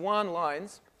dimension 1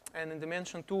 lines and in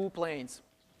dimension 2 planes.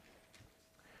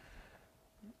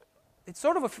 It's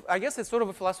sort of I guess it's sort of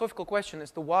a philosophical question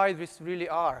as to why these really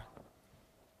are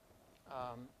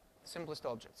simplest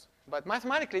objects. But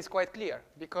mathematically it's quite clear,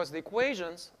 because the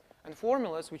equations and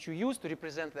formulas which you use to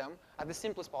represent them are the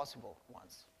simplest possible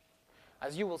ones,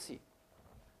 as you will see.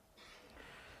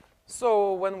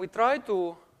 So when we try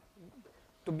to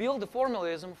build the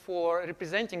formalism for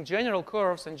representing general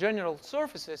curves and general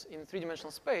surfaces in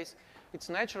three-dimensional space, it's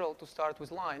natural to start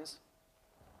with lines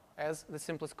as the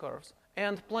simplest curves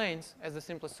and planes as the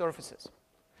simplest surfaces.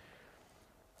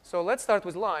 So let's start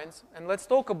with lines, and let's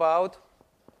talk about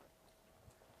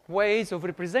ways of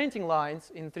representing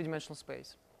lines in three-dimensional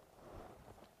space.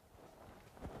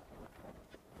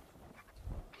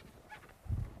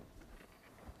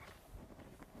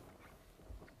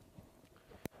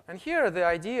 And here, the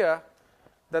idea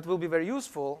that will be very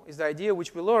useful is the idea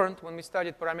which we learned when we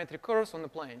studied parametric curves on the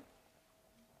plane.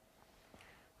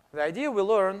 The idea we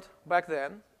learned back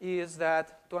then is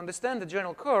that to understand the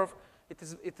general curve,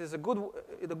 a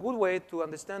good way to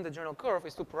understand the general curve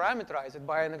is to parameterize it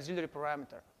by an auxiliary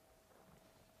parameter.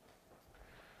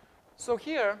 So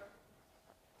here,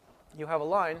 you have a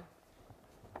line.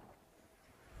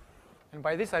 And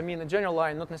by this, I mean a general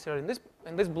line, not necessarily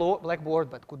in this blackboard,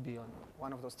 but could be on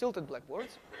one of those tilted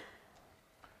blackboards.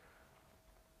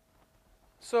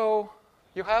 So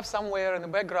you have somewhere in the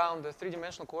background the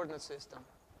three-dimensional coordinate system,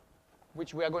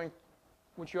 which you are going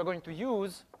to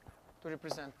use to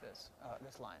represent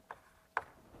this line.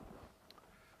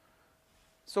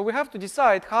 So we have to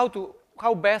decide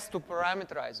how best to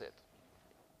parameterize it.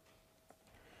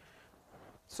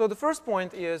 So the first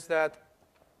point is that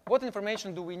what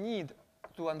information do we need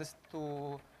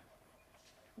to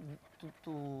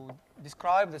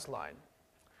describe this line?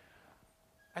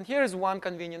 And here is one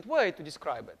convenient way to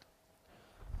describe it.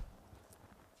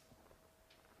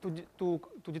 To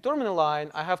determine a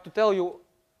line, I have to tell you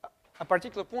a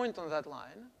particular point on that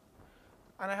line,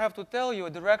 and I have to tell you a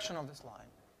direction of this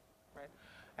line. Right?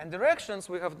 And directions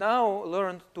we have now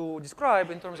learned to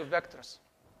describe in terms of vectors.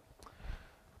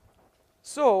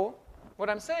 So what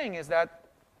I'm saying is that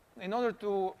in order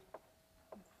to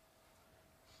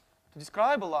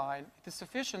describe a line, it is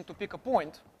sufficient to pick a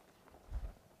point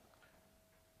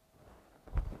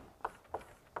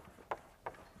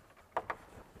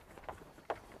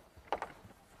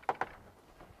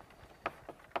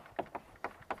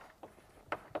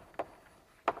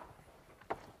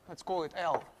let's call it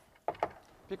L.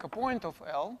 Pick a point of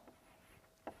L.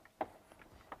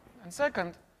 And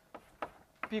second,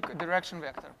 pick a direction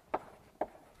vector.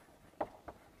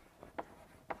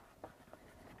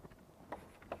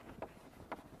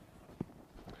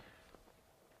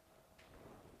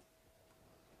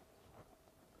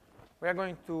 we are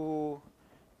going to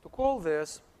call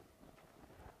this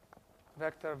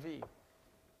vector v.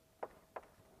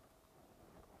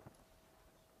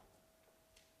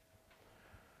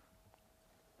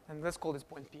 And let's call this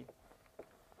point P.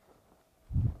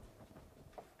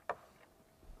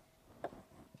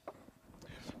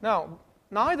 Now,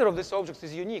 neither of these objects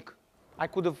is unique. I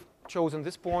could have chosen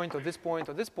this point, or this point,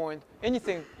 or this point,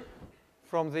 anything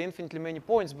from the infinitely many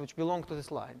points which belong to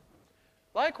this line.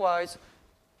 Likewise,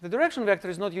 the direction vector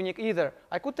is not unique either.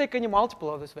 I could take any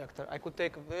multiple of this vector. I could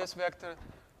take this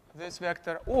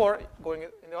vector, or going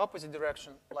in the opposite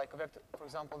direction, like a vector. For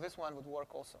example, this one would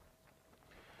work also.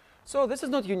 So this is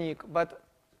not unique, but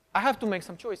I have to make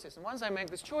some choices. And once I make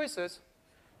these choices,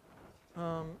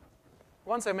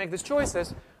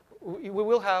 we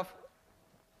will have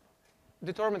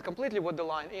determined completely what the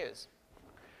line is.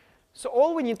 So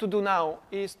all we need to do now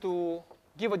is to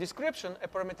give a description, a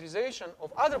parameterization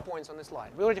of other points on this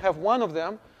line. We already have one of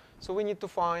them, so we need to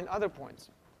find other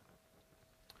points.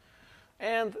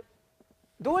 And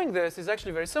doing this is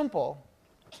actually very simple,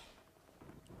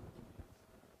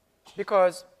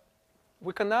 because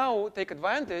we can now take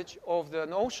advantage of the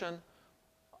notion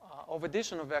of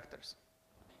addition of vectors.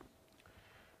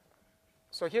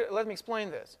 So here, let me explain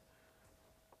this.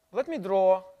 Let me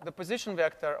draw the position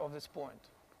vector of this point.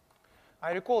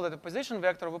 I recall that the position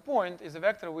vector of a point is a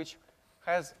vector which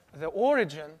has the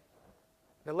origin,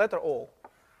 the letter O,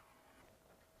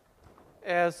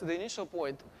 as the initial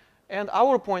point, and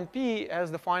our point P as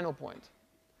the final point.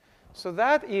 So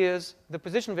that is the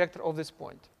position vector of this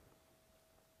point.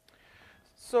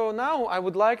 So now I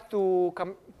would like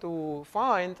to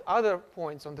find other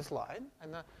points on this line.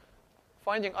 And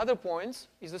finding other points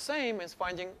is the same as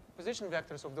finding position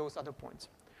vectors of those other points.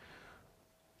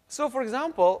 So for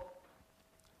example,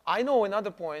 I know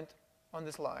another point on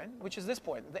this line, which is this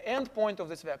point, the end point of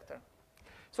this vector.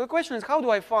 So the question is, how do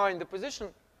I find the position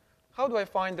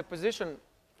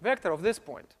vector of this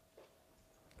point?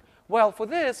 Well, for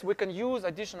this, we can use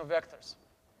addition of vectors.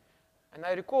 And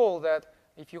I recall that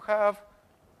if you have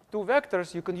two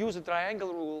vectors, you can use the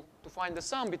triangle rule to find the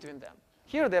sum between them.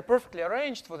 Here, they're perfectly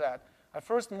arranged for that. I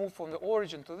first move from the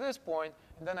origin to this point,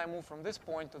 and then I move from this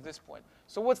point to this point.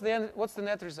 So what's the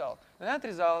net result? The net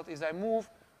result is I move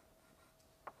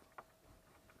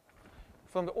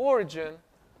from the origin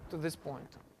to this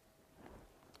point.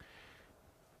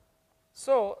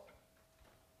 So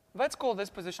let's call this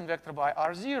position vector by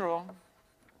R0.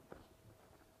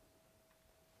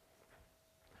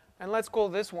 And let's call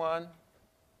this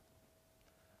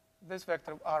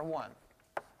vector R1.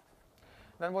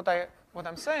 Then what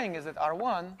I'm saying is that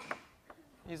R1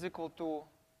 is equal to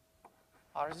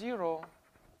R0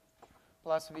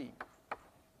 plus V.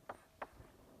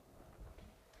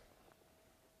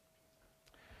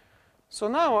 So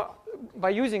now, by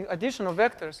using addition of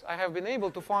vectors, I have been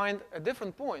able to find a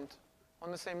different point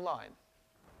on the same line.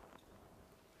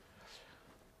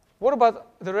 What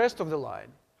about the rest of the line?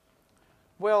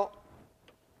 Well,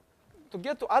 to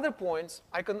get to other points,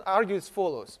 I can argue as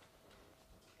follows.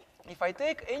 If I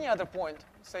take any other point,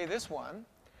 say this one,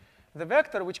 the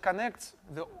vector which connects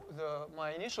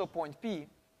my initial point P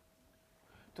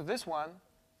to this one,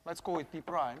 let's call it P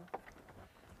prime,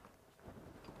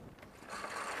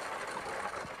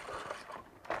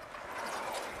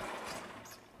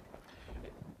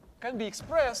 can be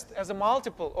expressed as a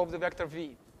multiple of the vector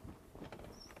V.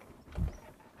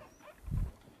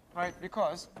 Right?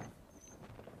 Because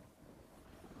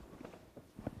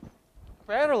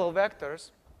parallel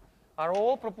vectors are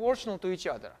all proportional to each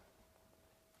other.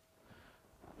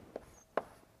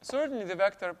 Certainly the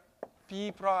vector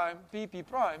P prime, P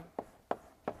prime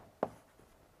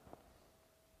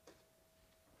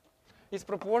is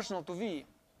proportional to V.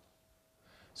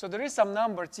 So there is some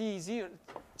number T0,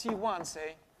 T1,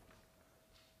 say,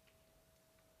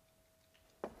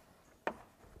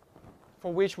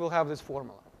 for which we'll have this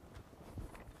formula.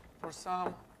 For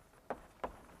some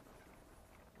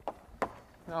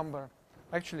number,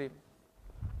 actually,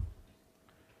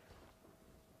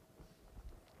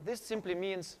 this simply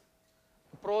means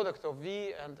the product of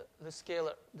V and the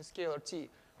scalar T.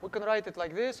 We can write it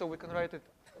like this, or we can write it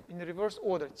in the reverse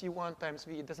order, T1 times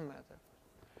V, it doesn't matter.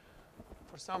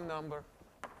 For some number,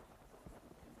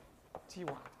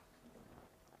 T1.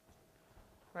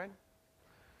 Right?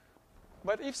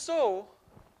 But if so,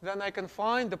 then I can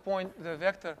find the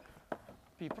vector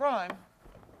P prime,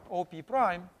 OP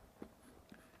prime,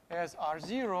 as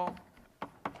R0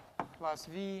 plus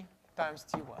V times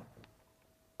T1.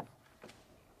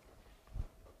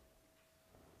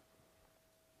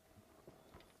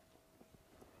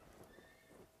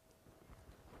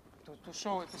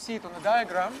 To see it on the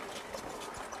diagram,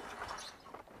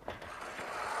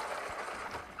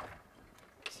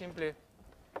 simply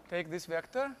take this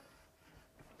vector.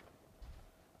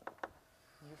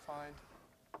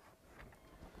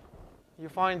 You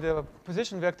find the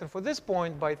position vector for this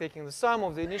point by taking the sum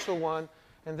of the initial one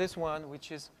and this one,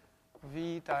 which is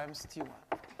v times t1.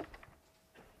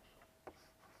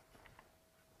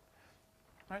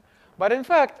 Right? But in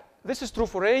fact, this is true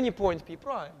for any point p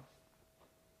prime.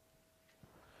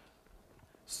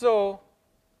 So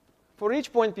for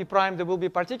each point p prime, there will be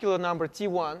a particular number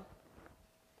t1.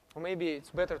 Or maybe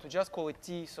it's better to just call it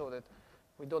t so that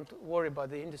we don't worry about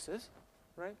the indices,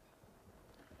 right?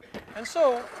 And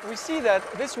so we see that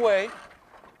this way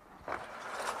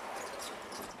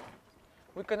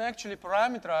we can actually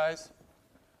parameterize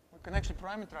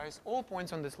all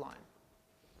points on this line.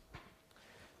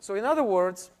 So in other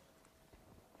words,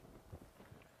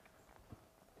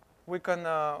 we can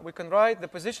write the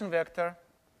position vector,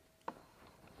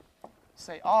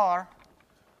 say r,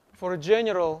 for a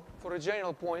general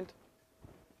point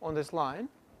on this line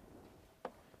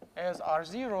as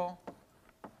r0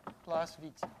 plus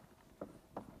vt.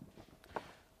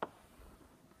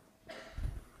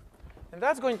 And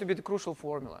that's going to be the crucial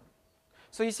formula.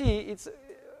 So you see,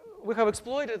 we have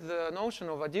exploited the notion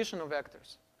of addition of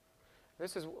vectors.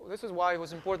 This is why it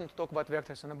was important to talk about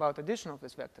vectors and about addition of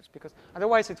these vectors, because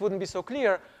otherwise it wouldn't be so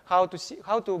clear how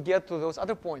to get to those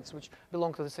other points which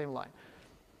belong to the same line.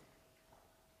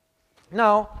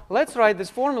 Now, let's write this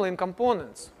formula in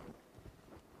components.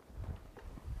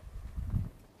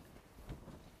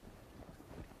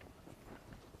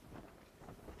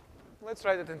 Let's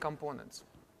write it in components.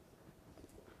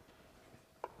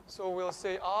 So we'll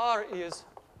say R is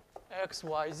x,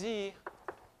 y, z,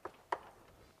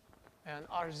 and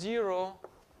R0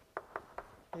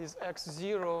 is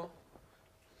x0,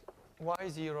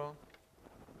 y0,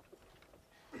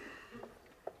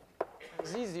 and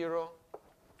z0,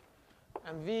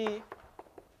 and v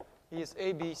is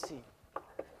a, b, c.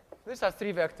 These are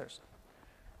three vectors.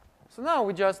 So now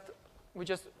we just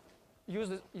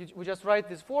write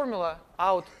this formula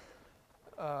out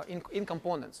in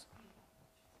components.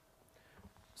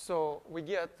 So we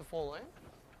get the following.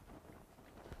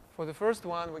 For the first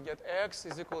one, we get x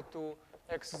is equal to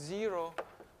x0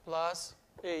 plus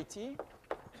at.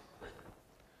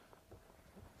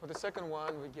 For the second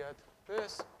one, we get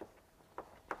this.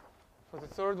 For the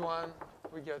third one,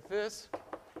 we get this.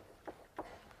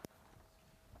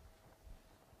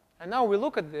 And now we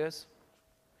look at this,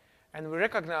 and we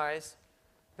recognize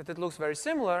that it looks very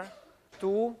similar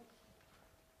to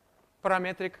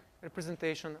parametric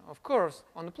representation of curves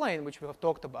on the plane, which we have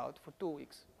talked about for 2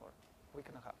 weeks or a week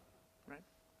and a half, right?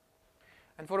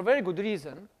 And for a very good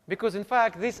reason, because in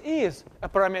fact this is a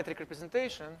parametric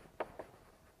representation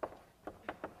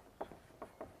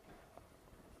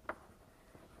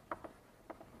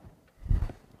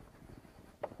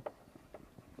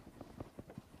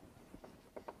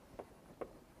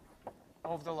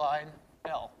of the line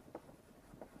L.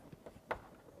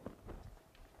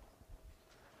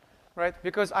 Right?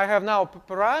 Because I have now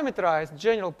parameterized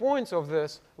general points of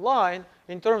this line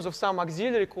in terms of some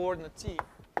auxiliary coordinate t.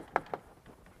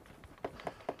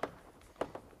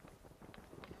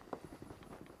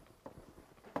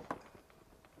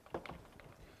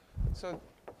 So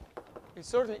it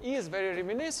certainly is very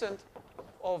reminiscent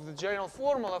of the general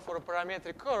formula for a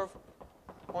parametric curve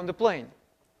on the plane.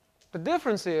 The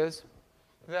difference is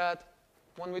that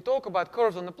when we talk about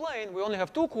curves on the plane, we only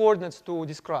have two coordinates to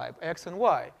describe, x and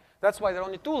y. That's why there are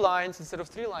only 2 lines instead of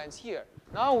 3 lines here.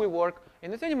 Now we work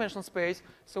in the 3-dimensional space,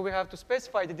 so we have to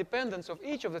specify the dependence of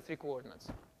each of the 3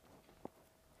 coordinates.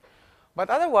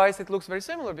 But otherwise, it looks very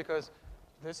similar because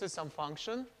this is some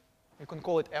function. You can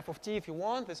call it f of t if you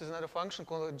want. This is another function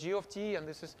called g of t, and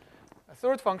this is a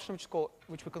third function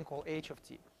which we can call h of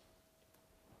t.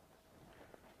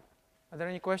 Are there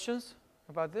any questions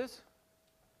about this?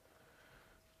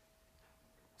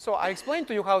 So I explained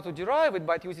to you how to derive it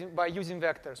by using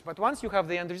vectors. But once you have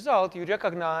the end result, you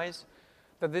recognize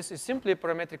that this is simply a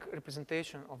parametric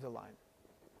representation of the line.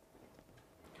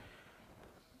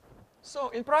 So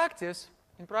in practice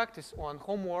on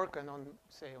homework and on,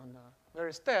 say, on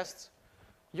various tests,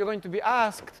 you're going to be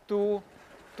asked to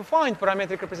find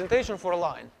parametric representation for a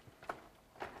line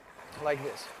like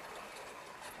this.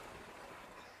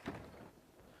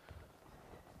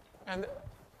 And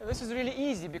this is really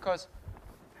easy because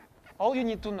all you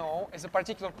need to know is a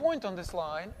particular point on this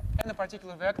line and a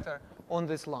particular vector on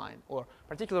this line, or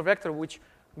particular vector which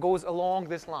goes along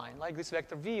this line, like this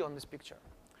vector v on this picture.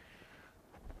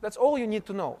 That's all you need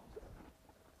to know.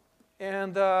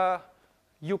 And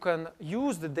you can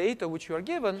use the data which you are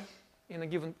given in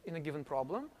a given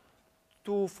problem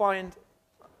to find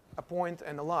a point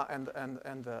and a line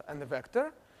and the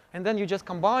vector, and then you just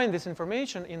combine this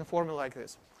information in a formula like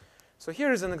this. So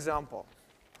here is an example.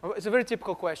 It's a very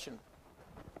typical question.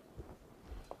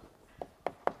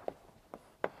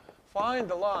 Find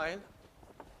the line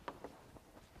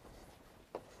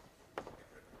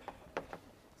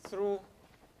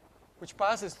which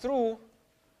passes through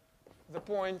the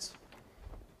points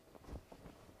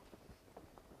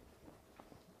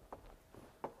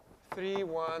 3,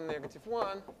 1, negative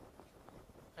 1,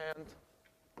 and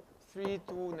 3,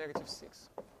 2, negative 6.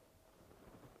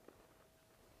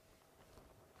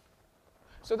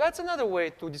 So that's another way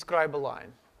to describe a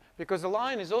line, because a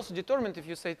line is also determined if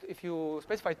you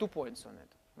specify 2 points on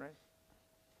it, right?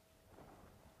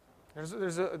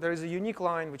 There is a unique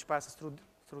line which passes through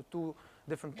 2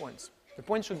 different points. The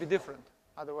points should be different.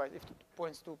 Otherwise, if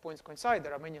 2 points coincide,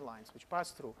 there are many lines which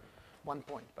pass through 1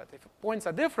 point. But if points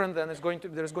are different, then there's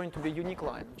going to be a unique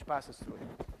line which passes through it.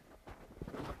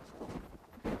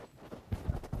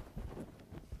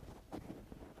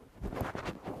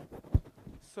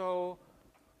 So,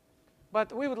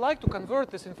 but we would like to convert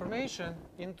this information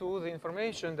into the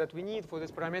information that we need for this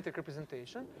parametric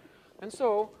representation. And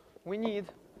so we need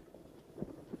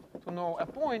to know a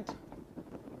point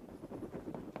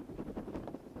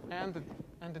and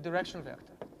the direction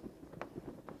vector.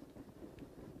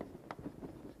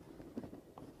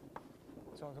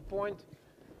 So the point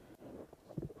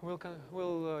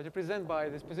will represent by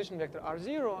this position vector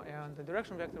r0, and the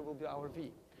direction vector will be our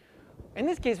v. In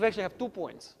this case, we actually have 2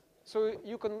 points. So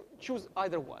you can choose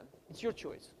either one. It's your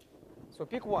choice. So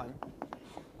pick one.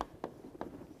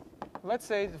 Let's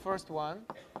say the first one,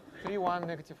 3, 1,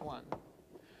 negative 1.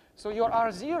 So your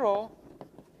r0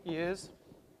 is,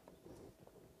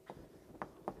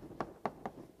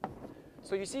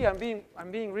 so you see I'm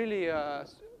being really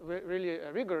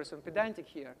rigorous and pedantic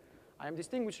here. I'm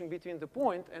distinguishing between the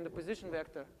point and the position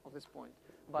vector of this point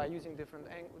by using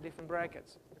different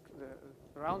brackets.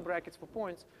 The round brackets for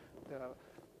points, the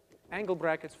angle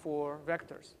brackets for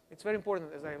vectors. It's very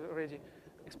important, as I already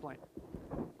explained.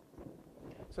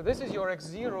 So this is your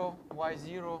x0,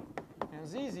 y0, and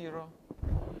z0.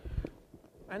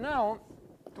 And now,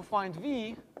 to find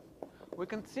v, we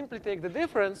can simply take the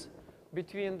difference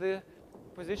between the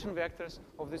position vectors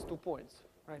of these 2 points.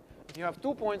 Right? If you have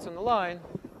 2 points on the line,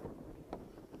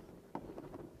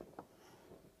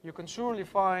 you can surely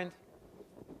find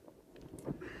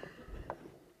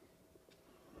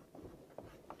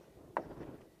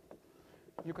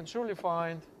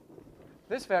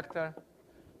this vector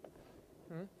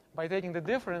by taking the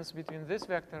difference between this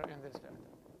vector and this vector.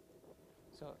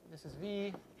 So this is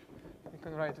v. You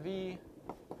can write v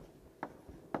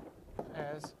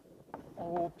as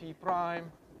OP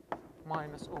prime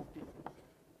minus OP.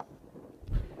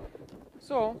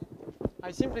 So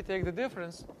I simply take the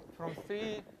difference from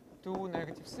 3 to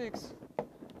negative 6.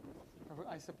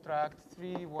 I subtract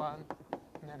 3, 1,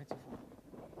 negative 1.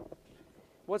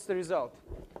 What's the result?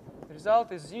 The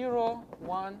result is 0,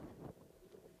 1,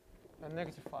 and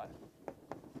negative 5.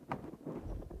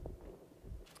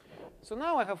 So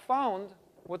now I have found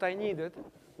what I needed,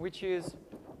 which is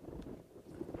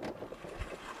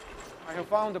I have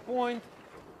found a point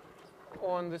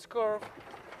on this curve,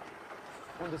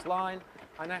 on this line,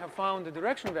 and I have found the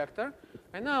direction vector.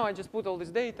 And now I just put all this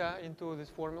data into this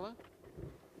formula.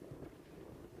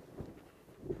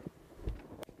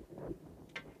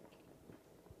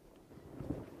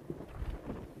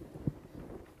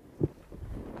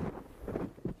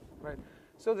 Right.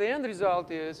 So the end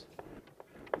result is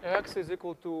x is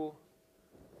equal to,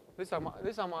 these are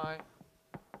my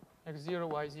x0,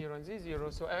 y0, and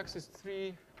z0. So x is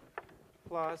 3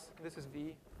 plus, this is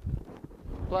v,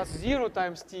 plus 0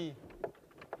 times t,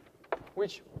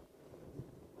 which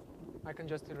I can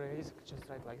just erase, just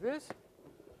write like this.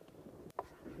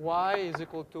 Y is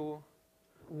equal to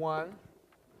 1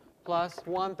 plus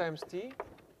 1 times t.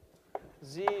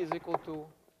 Z is equal to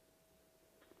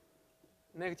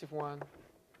negative 1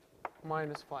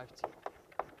 minus 5t.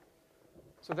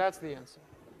 So that's the answer.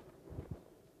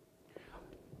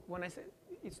 When I say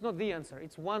it's not the answer,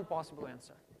 it's one possible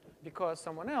answer, because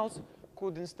someone else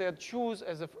could instead choose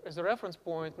as a reference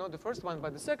point not the first one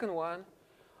but the second one,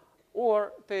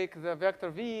 or take the vector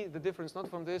v, the difference not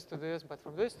from this to this but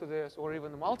from this to this, or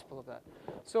even a multiple of that.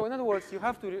 So in other words, you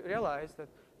have to realize that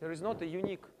there is not a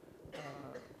unique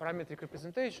parametric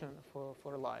representation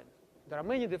for a line. There are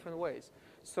many different ways.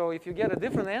 So if you get a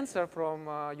different answer from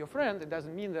your friend, it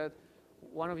doesn't mean that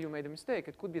one of you made a mistake.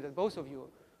 It could be that both of you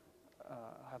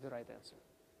have the right answer.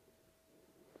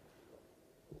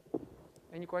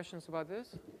 Any questions about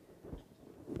this?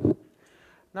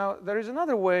 Now, there is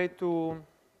another way to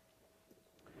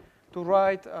to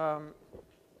write an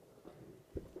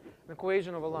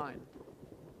equation of a line.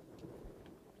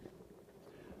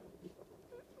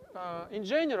 In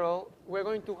general, we're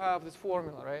going to have this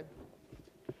formula, right?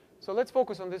 So let's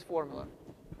focus on this formula.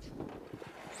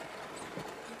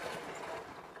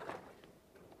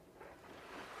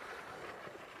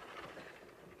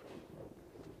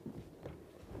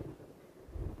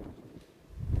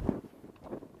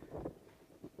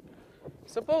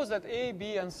 Suppose that A,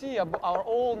 B, and C are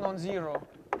all non-zero.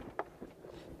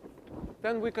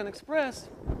 Then we can express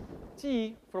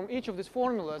T from each of these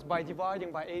formulas by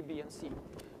dividing by A, B, and C.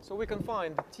 So we can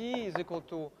find that T is equal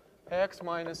to x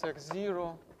minus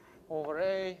x0 over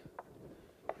A.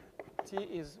 T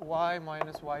is y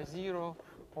minus y0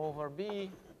 over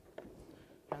B.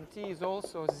 And T is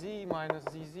also z minus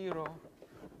z0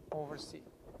 over C.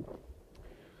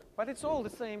 But it's all the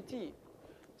same T.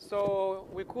 So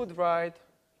we could write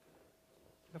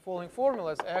the following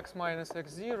formulas: x minus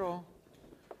x0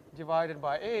 divided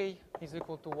by A is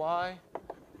equal to y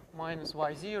minus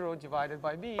y0 divided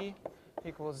by B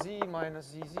equals z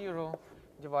minus z0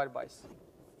 divided by C.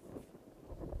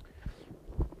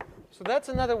 So that's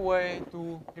another way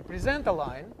to represent a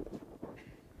line.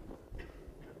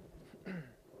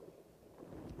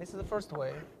 This is the first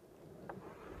way.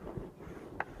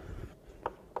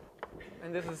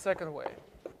 And this is the second way.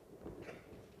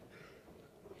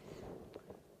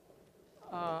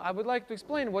 I would like to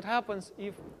explain what happens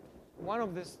if one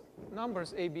of these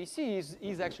numbers, A, B, C,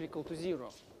 is actually equal to 0,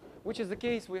 which is the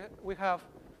case we have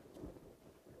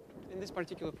in this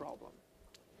particular problem.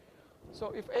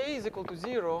 So if A is equal to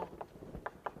 0,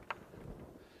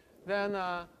 then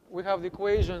we have the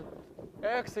equation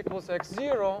x equals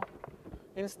x0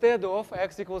 instead of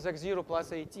x equals x0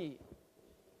 plus AT.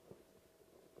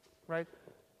 Right?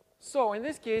 So in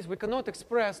this case, we cannot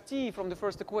express T from the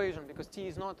first equation because T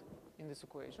is not in this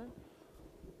equation.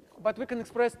 But we can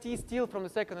express T still from the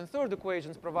second and third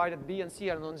equations provided B and C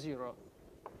are non-zero.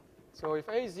 So if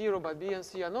A is 0 but B and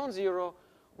C are non-zero,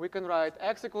 we can write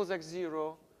x equals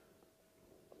x0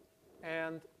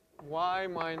 and y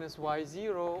minus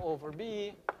y0 over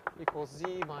B equals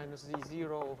z minus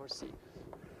z0 over C.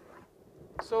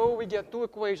 So we get two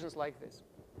equations like this.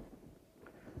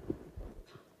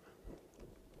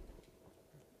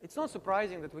 It's not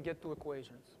surprising that we get two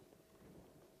equations.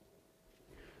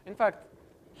 In fact,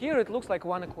 here it looks like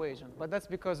one equation, but that's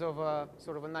because of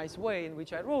sort of a nice way in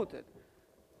which I wrote it.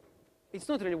 It's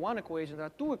not really one equation. There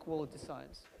are two equality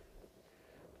signs.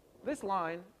 This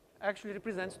line actually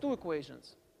represents two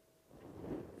equations.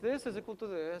 This is equal to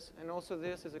this, and also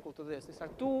this is equal to this. These are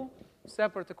two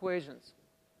separate equations.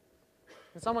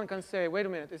 And someone can say, wait a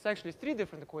minute, it's actually three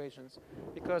different equations,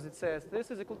 because it says this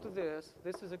is equal to this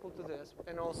is equal to this,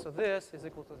 and also this is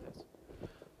equal to this.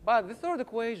 But the third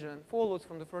equation follows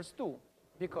from the first two,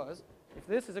 because if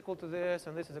this is equal to this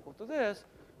and this is equal to this,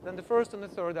 then the first and the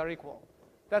third are equal.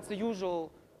 That's the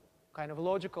usual kind of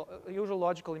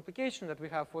logical implication that we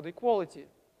have for the equality.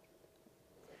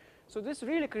 So this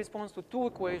really corresponds to two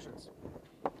equations.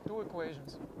 Two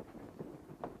equations.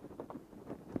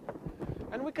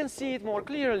 And we can see it more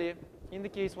clearly in the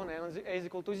case when A is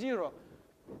equal to 0.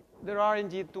 There are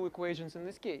indeed two equations in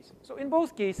this case. So in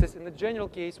both cases, in the general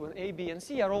case when A, B, and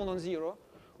C are all non-zero,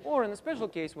 or in the special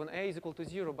case when A is equal to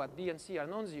 0 but B and C are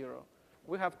non-zero,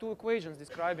 we have two equations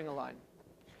describing a line.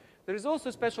 There is also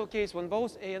a special case when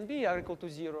both A and B are equal to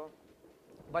 0,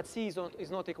 but C is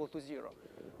not equal to 0.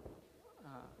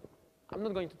 I'm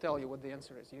not going to tell you what the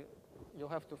answer is. You'll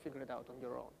have to figure it out on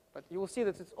your own. But you will see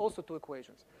that it's also two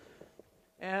equations.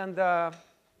 And A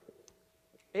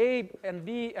and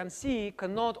B and C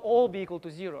cannot all be equal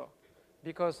to 0,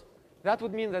 because that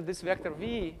would mean that this vector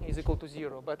V is equal to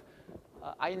 0. But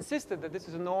I insisted that this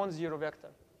is a non-zero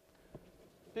vector.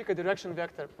 Pick a direction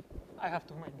vector. I have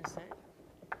to make this say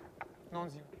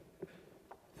non-zero.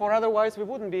 For otherwise, we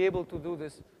wouldn't be able to do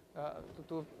this,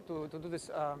 to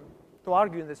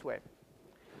argue in this way.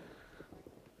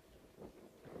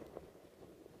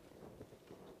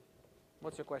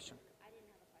 What's your question? I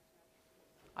didn't have a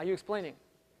question. Are you explaining?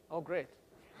 Oh, great.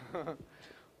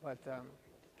 But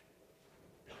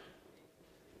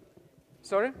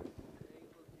sorry?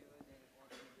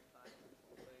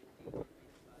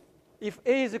 If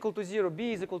A is equal to 0,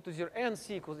 B is equal to 0, and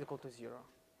C equals equal to 0,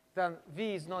 then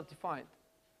V is not defined.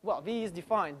 Well, V is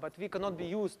defined, but V cannot be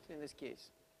used in this case.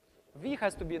 V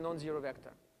has to be a non-zero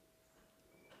vector.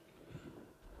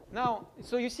 Now,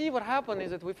 so you see what happened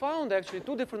is that we found actually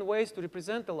two different ways to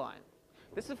represent a line.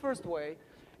 This is the first way.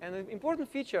 And an important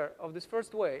feature of this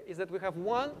first way is that we have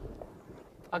one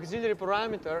auxiliary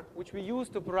parameter which we use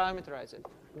to parameterize it.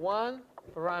 One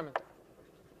parameter.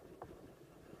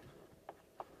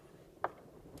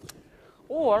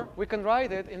 Or we can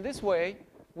write it in this way,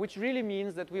 which really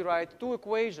means that we write two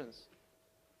equations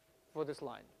for this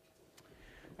line.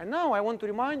 And now I want to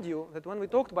remind you that when we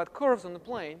talked about curves on the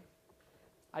plane,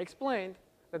 I explained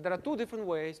that there are two different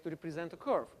ways to represent a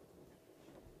curve.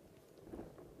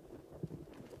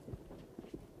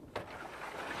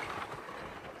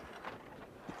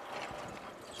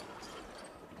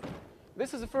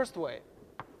 This is the first way,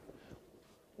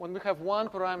 when we have one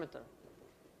parameter.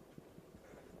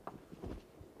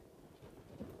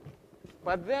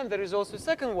 But then there is also a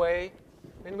second way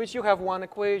in which you have one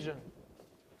equation.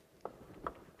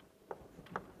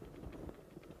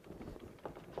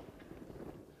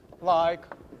 Like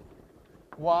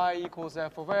y equals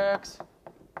f of x.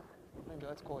 Maybe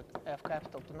let's call it f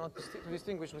capital to not to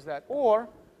distinguish with that. Or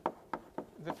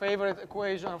the favorite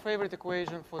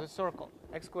equation for the circle,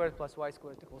 x squared plus y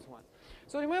squared equals 1.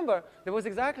 So remember, there was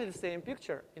exactly the same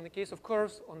picture in the case of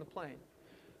curves on the plane.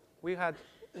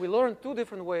 We learned two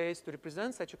different ways to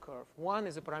represent such a curve. One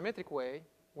is a parametric way,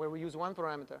 where we use one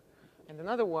parameter, and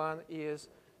another one is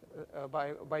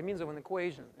by means of an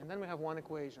equation. And then we have one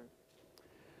equation.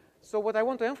 So what I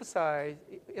want to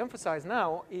emphasize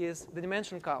now is the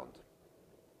dimension count.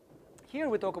 Here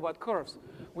we talk about curves,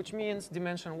 which means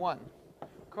dimension 1.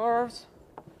 Curves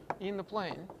in the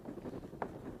plane.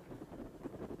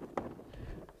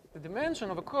 The dimension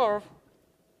of the curve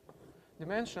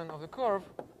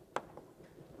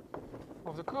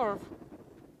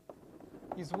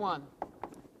is 1.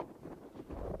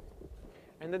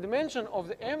 And the dimension of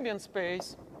the ambient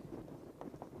space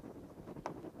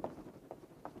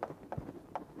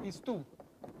is 2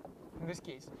 in this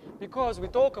case. Because we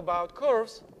talk about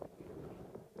curves,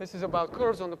 this is about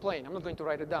curves on the plane. I'm not going to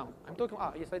write it down. I'm talking,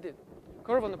 yes, I did.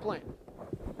 Curve on the plane.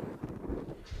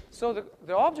 So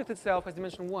the object itself has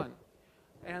dimension 1.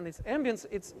 And its ambience,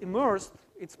 it's immersed,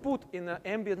 it's put in an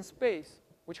ambient space,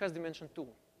 which has dimension 2.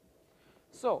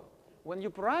 So when you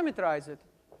parameterize it,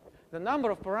 the number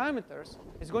of parameters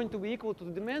is going to be equal to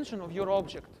the dimension of your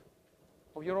object.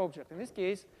 In this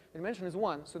case, the dimension is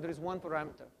 1, so there is one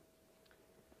parameter.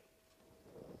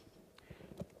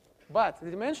 But the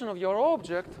dimension of your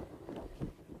object,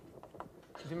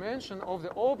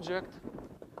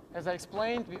 as I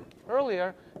explained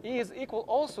earlier, is equal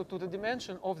also to the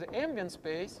dimension of the ambient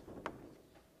space,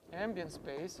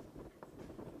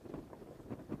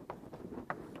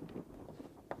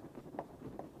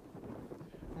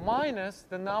 minus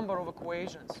the number of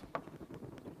equations.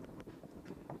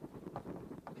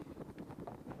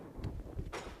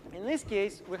 In this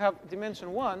case, we have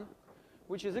dimension 1,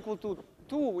 which is equal to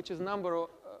 2, which is number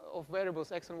of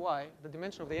variables x and y, the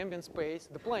dimension of the ambient space,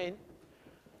 the plane.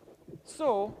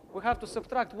 So we have to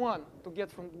subtract 1 to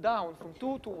get down from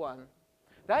 2 to 1.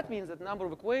 That means that the number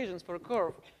of equations for a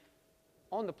curve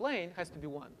on the plane has to be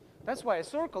 1. That's why a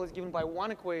circle is given by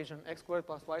one equation, x squared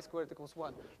plus y squared equals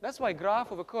 1. That's why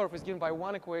graph of a curve is given by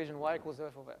one equation, y equals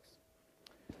f of x.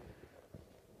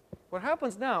 What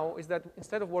happens now is that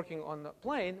instead of working on the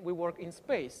plane, we work in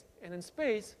space. And in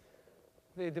space,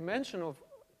 the dimension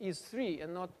is 3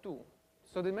 and not 2.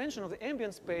 So the dimension of the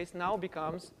ambient space now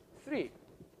becomes 3.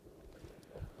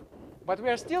 But we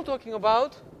are still talking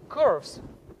about curves.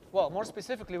 Well, more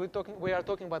specifically, we are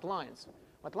talking about lines.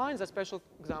 But lines are special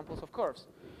examples of curves.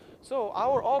 So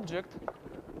our object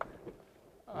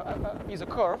is a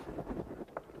curve.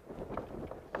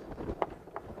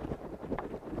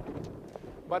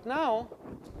 But now,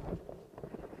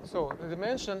 so the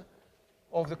dimension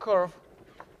of the curve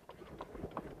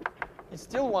is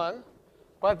still 1,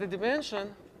 but the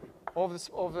dimension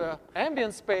of the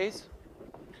ambient space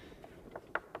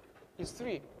is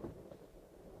 3.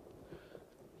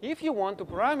 If you want to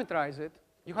parameterize it,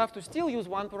 you have to still use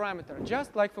one parameter,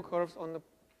 just like for curves on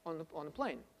the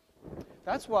plane.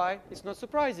 That's why it's not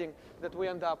surprising that we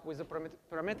end up with a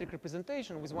parametric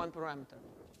representation with one parameter.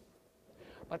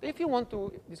 But if you want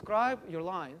to describe your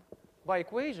line by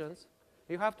equations,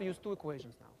 you have to use two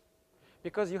equations now.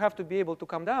 Because you have to be able to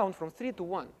come down from 3 to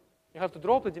 1. You have to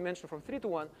drop the dimension from 3 to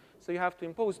 1, so you have to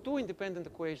impose two independent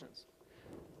equations.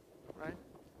 Right?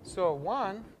 So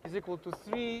 1 is equal to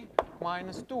 3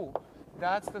 minus 2.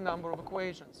 That's the number of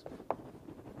equations.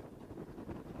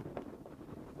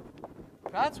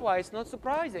 That's why it's not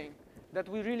surprising that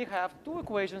we really have two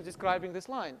equations describing this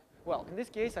line. Well, in this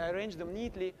case, I arranged them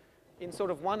neatly in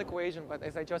sort of one equation, but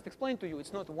as I just explained to you,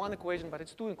 it's not one equation, but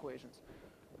it's two equations.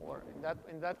 Or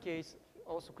in that case,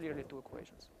 also clearly two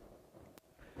equations.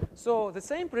 So the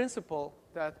same principle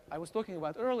that I was talking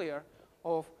about earlier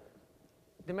of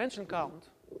dimension count,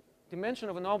 dimension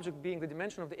of an object being the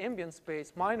dimension of the ambient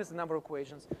space minus the number of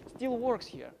equations, still works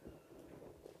here.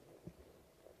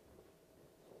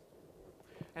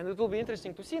 And it will be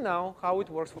interesting to see now how it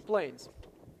works for planes.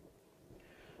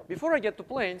 Before I get to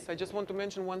planes, I just want to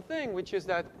mention one thing, which is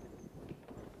that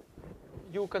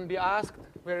you can be asked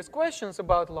various questions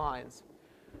about lines.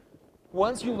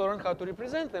 Once you learn how to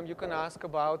represent them, you can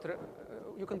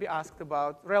be asked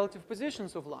about relative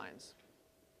positions of lines.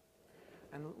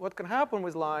 And what can happen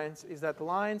with lines is that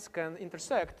lines can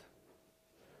intersect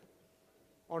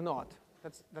or not.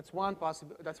 That's one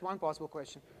possible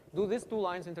question. Do these two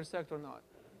lines intersect or not?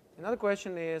 Another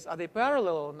question is, are they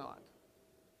parallel or not?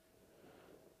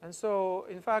 And so,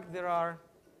 in fact, there are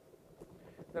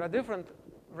different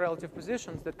relative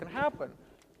positions that can happen.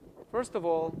 First of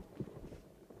all,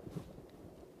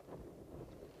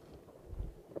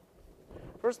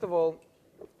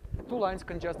 two lines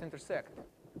can just intersect.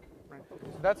 Right?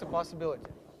 So that's a possibility.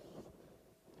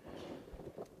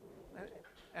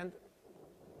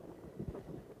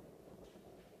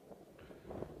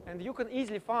 And you can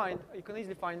easily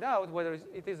find out whether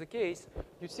it is the case.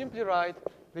 You simply write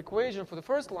the equation for the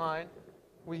first line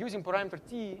with using parameter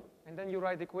t, and then you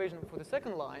write the equation for the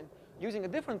second line using a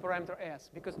different parameter s,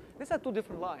 because these are two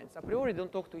different lines. A priori,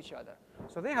 don't talk to each other.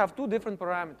 So they have two different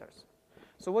parameters.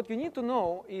 So what you need to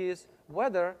know is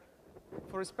whether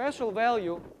for a special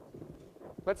value,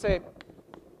 let's say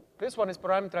this one is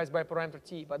parameterized by parameter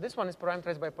t, but this one is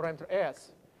parameterized by parameter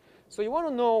s. So you want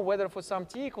to know whether for some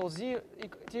t equals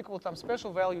some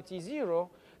special value t0,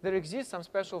 there exists some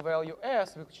special value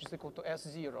s, which is equal to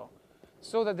s0,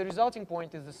 so that the resulting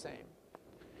point is the same.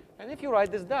 And if you write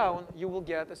this down, you will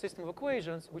get a system of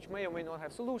equations which may or may not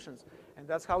have solutions. And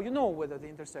that's how you know whether they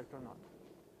intersect or not.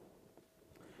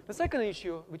 The second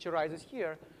issue which arises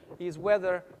here is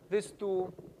whether these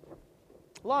two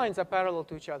lines are parallel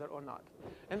to each other or not.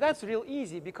 And that's real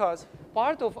easy, because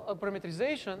part of a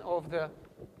parameterization of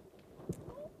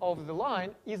the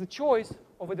line is a choice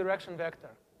of a direction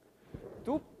vector.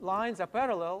 Two lines are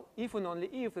parallel if and only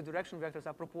if the direction vectors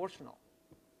are proportional.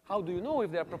 How do you know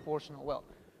if they're proportional? Well,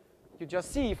 you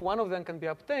just see if one of them can be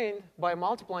obtained by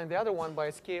multiplying the other one by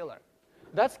a scalar.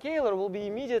 That scalar will be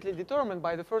immediately determined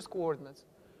by the first coordinates.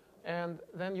 And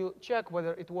then you check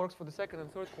whether it works for the second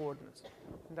and third coordinates.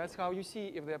 And that's how you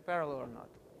see if they're parallel or not.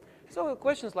 So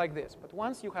questions like this. But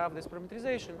once you have this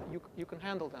parameterization, you can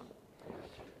handle them.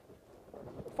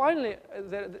 Finally,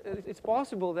 it's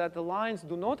possible that the lines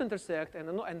do not intersect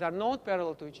and are not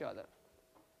parallel to each other.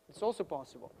 It's also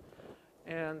possible.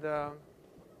 And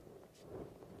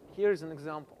here is an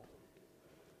example.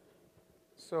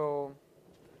 So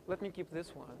let me keep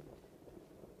this one,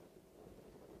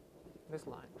 this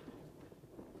line.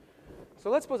 So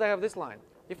let's suppose I have this line.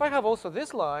 If I have also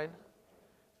this line,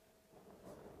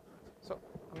 so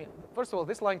I mean, first of all,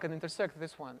 this line can intersect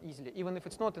this one easily, even if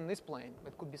it's not in this plane.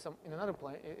 It could be in another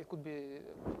plane. It could be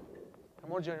a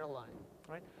more general line,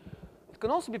 right? It can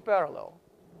also be parallel,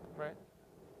 right?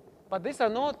 But these are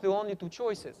not the only two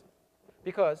choices,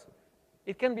 because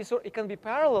it can be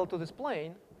parallel to this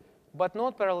plane, but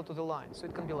not parallel to the line. So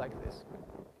it can be like this.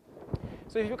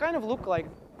 So if you kind of look like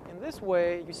in this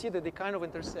way, you see that they kind of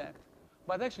intersect.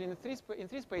 But actually, in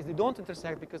 3 space, they don't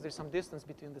intersect because there's some distance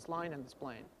between this line and this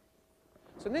plane.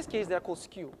 So in this case, they're called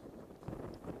skew.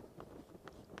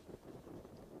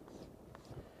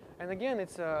 And again,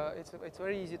 it's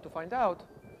very easy to find out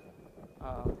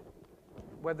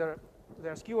whether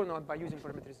they're skew or not by using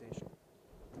parameterization.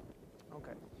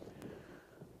 OK.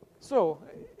 So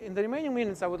in the remaining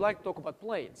minutes, I would like to talk about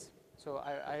planes. So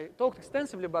I talked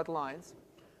extensively about lines,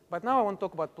 but now I want to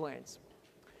talk about planes.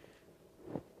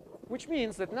 Which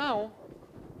means that now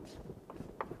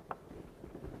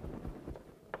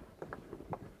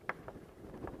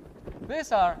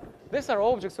these are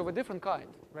objects of a different kind,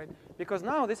 right? Because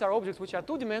now these are objects which are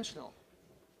two-dimensional.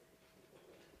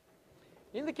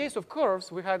 In the case of curves,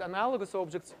 we had analogous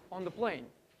objects on the plane,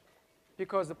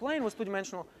 because the plane was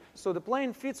two-dimensional. So the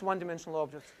plane fits one-dimensional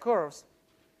objects, curves,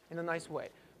 in a nice way.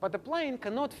 But the plane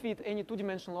cannot fit any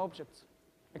two-dimensional objects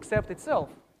except itself,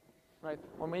 right?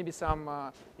 Or maybe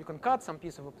you can cut some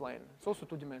piece of a plane. It's also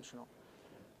two-dimensional,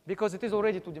 because it is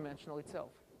already two-dimensional itself.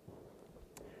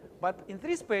 But in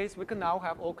 3 space, we can now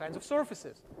have all kinds of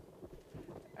surfaces.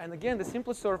 And again, the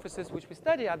simplest surfaces which we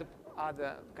study are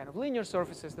the kind of linear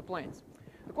surfaces, the planes.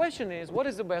 The question is, what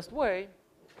is the best way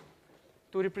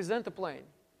to represent a plane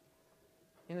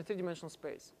in a 3-dimensional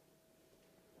space?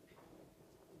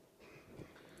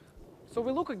 So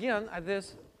we look again at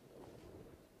these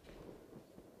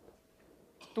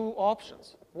two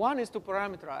options. One is to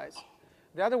parameterize.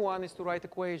 The other one is to write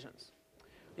equations.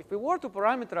 If we were to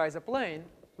parameterize a plane,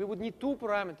 we would need two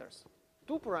parameters.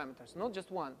 Two parameters, not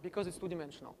just one, because it's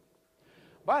two-dimensional.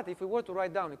 But if we were to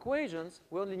write down equations,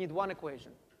 we only need one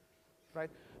equation. right?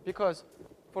 Because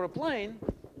for a plane,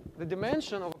 the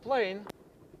dimension of a plane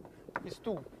is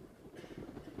 2,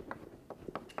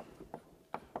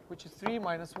 which is 3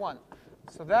 minus 1.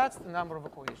 So that's the number of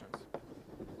equations.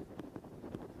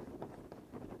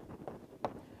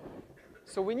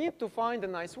 So we need to find a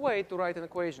nice way to write an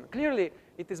equation. Clearly,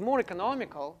 it is more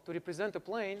economical to represent a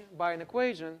plane by an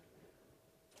equation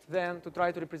than to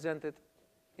try to represent it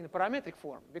in a parametric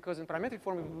form, because in parametric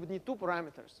form we would need 2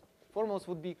 parameters. Formulas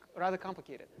would be rather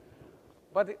complicated.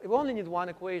 But we only need 1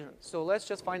 equation. So let's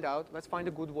just find out. Let's find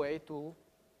a good way to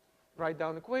write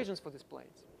down equations for these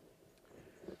planes.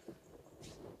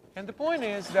 And the point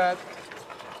is that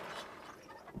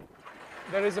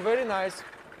there is a very nice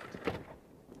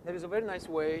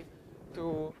way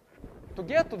to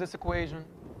get to this equation,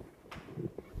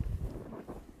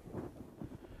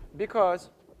 because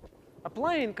a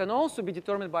plane can also be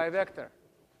determined by a vector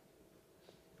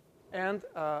and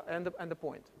a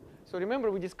point. So remember,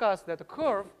 we discussed that a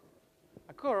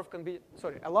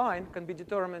line can be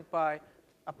determined by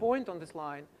a point on this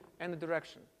line and a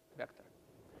direction vector.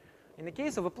 In the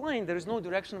case of a plane, there is no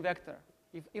direction vector.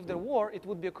 If there were, it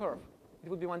would be a curve. It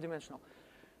would be one-dimensional.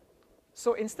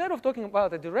 So instead of talking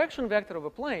about a direction vector of a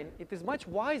plane, it is much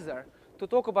wiser to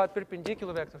talk about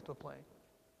perpendicular vector to a plane.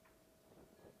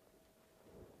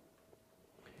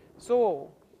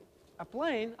 So a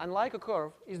plane, unlike a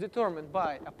curve, is determined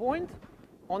by a point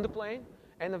on the plane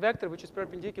and a vector which is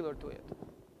perpendicular to it.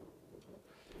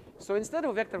 So instead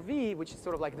of vector v, which is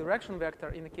sort of like direction vector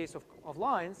in the case of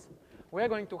lines, we're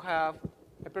going to have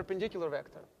a perpendicular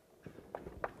vector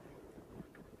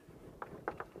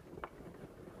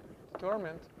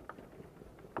determined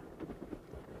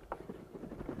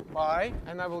by,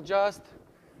 and I will just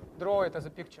draw it as a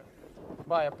picture,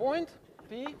 by a point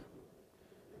P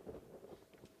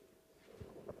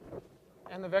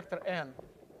and a vector n.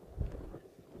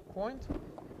 Point,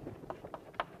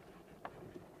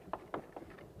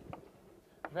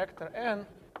 vector n,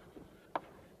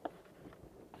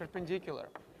 perpendicular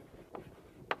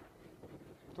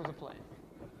to the plane.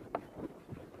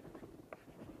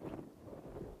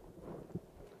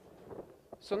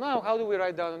 So now, how do we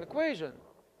write down an equation?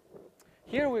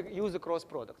 Here we use the cross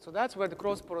product. So that's where the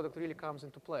cross product really comes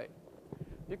into play.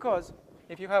 Because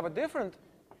if you have a different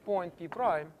point P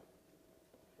prime,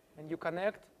 and you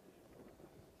connect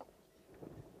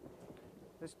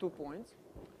these 2 points,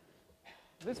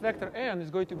 this vector n is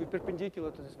going to be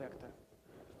perpendicular to this vector.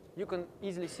 You can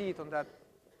easily see it on that,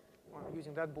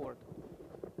 using that board.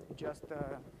 You just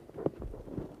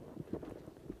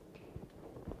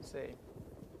say.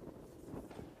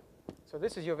 So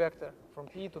this is your vector from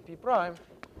P to P prime.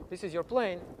 This is your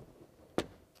plane.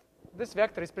 This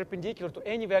vector is perpendicular to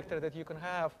any vector that you can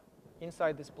have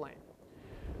inside this plane.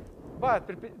 But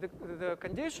the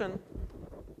condition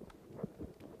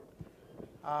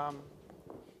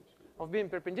of being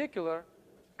perpendicular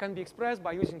can be expressed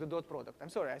by using the dot product. I'm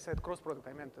sorry, I said cross product.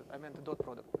 I meant the dot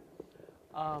product.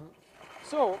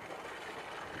 So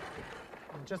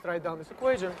I'll just write down this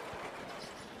equation.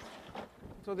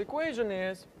 So the equation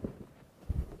is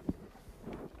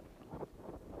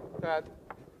that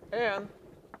n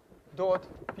dot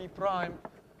p prime,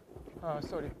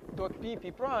 dot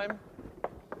p prime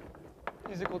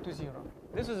is equal to 0.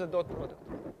 This is a dot product.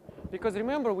 Because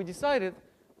remember, we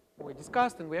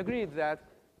discussed and we agreed that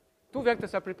 2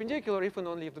 vectors are perpendicular if and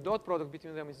only if the dot product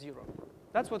between them is 0.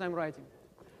 That's what I'm writing.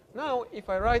 Now, if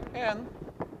I write n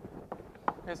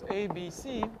as a, b,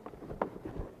 c,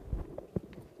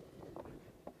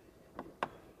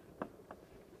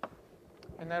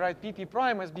 and I write pp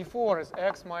prime as before as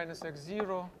x minus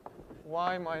x0,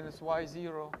 y minus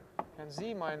y0, and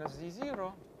z minus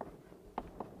z0,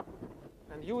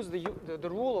 and use the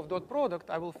rule of dot product,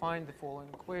 I will find the following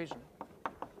equation.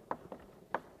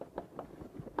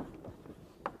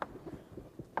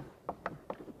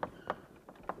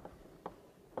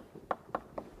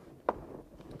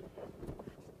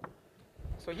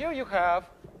 So here you have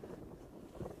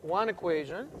one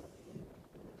equation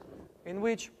in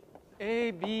which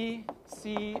a, b,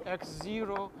 c,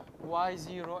 x0,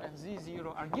 y0, and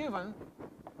z0 are given,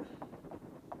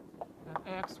 and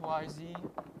x, y, z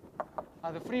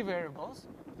are the free variables,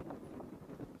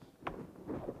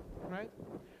 right?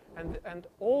 And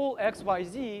all x, y,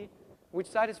 z which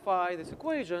satisfy this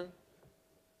equation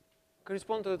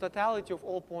correspond to the totality of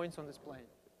all points on this plane.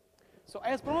 So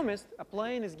as promised, a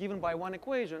plane is given by one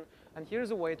equation, and here's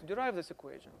a way to derive this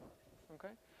equation.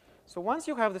 Okay? So once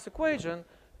you have this equation,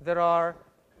 there are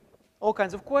all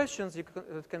kinds of questions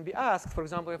that can be asked. For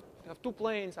example, if you have 2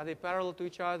 planes, are they parallel to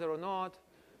each other or not?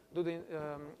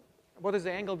 What is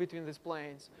the angle between these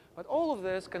planes? But all of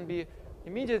this can be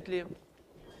immediately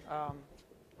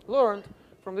learned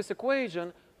from this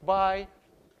equation by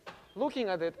looking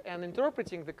at it and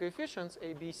interpreting the coefficients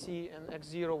a, b, c, and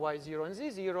x0, y0, and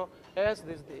z0 as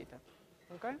this data.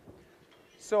 Okay?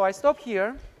 So I stop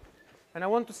here, and I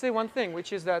want to say one thing,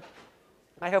 which is that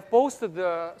I have posted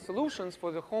the solutions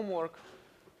for the homework,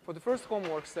 for the first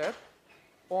homework set,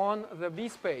 on the B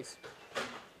space.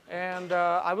 And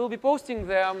I will be posting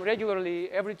them regularly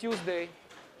every Tuesday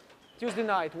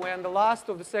night when the last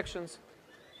of the sections,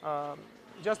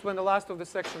 just when the last of the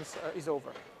sections is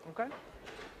over. Okay?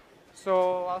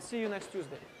 So I'll see you next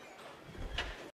Tuesday.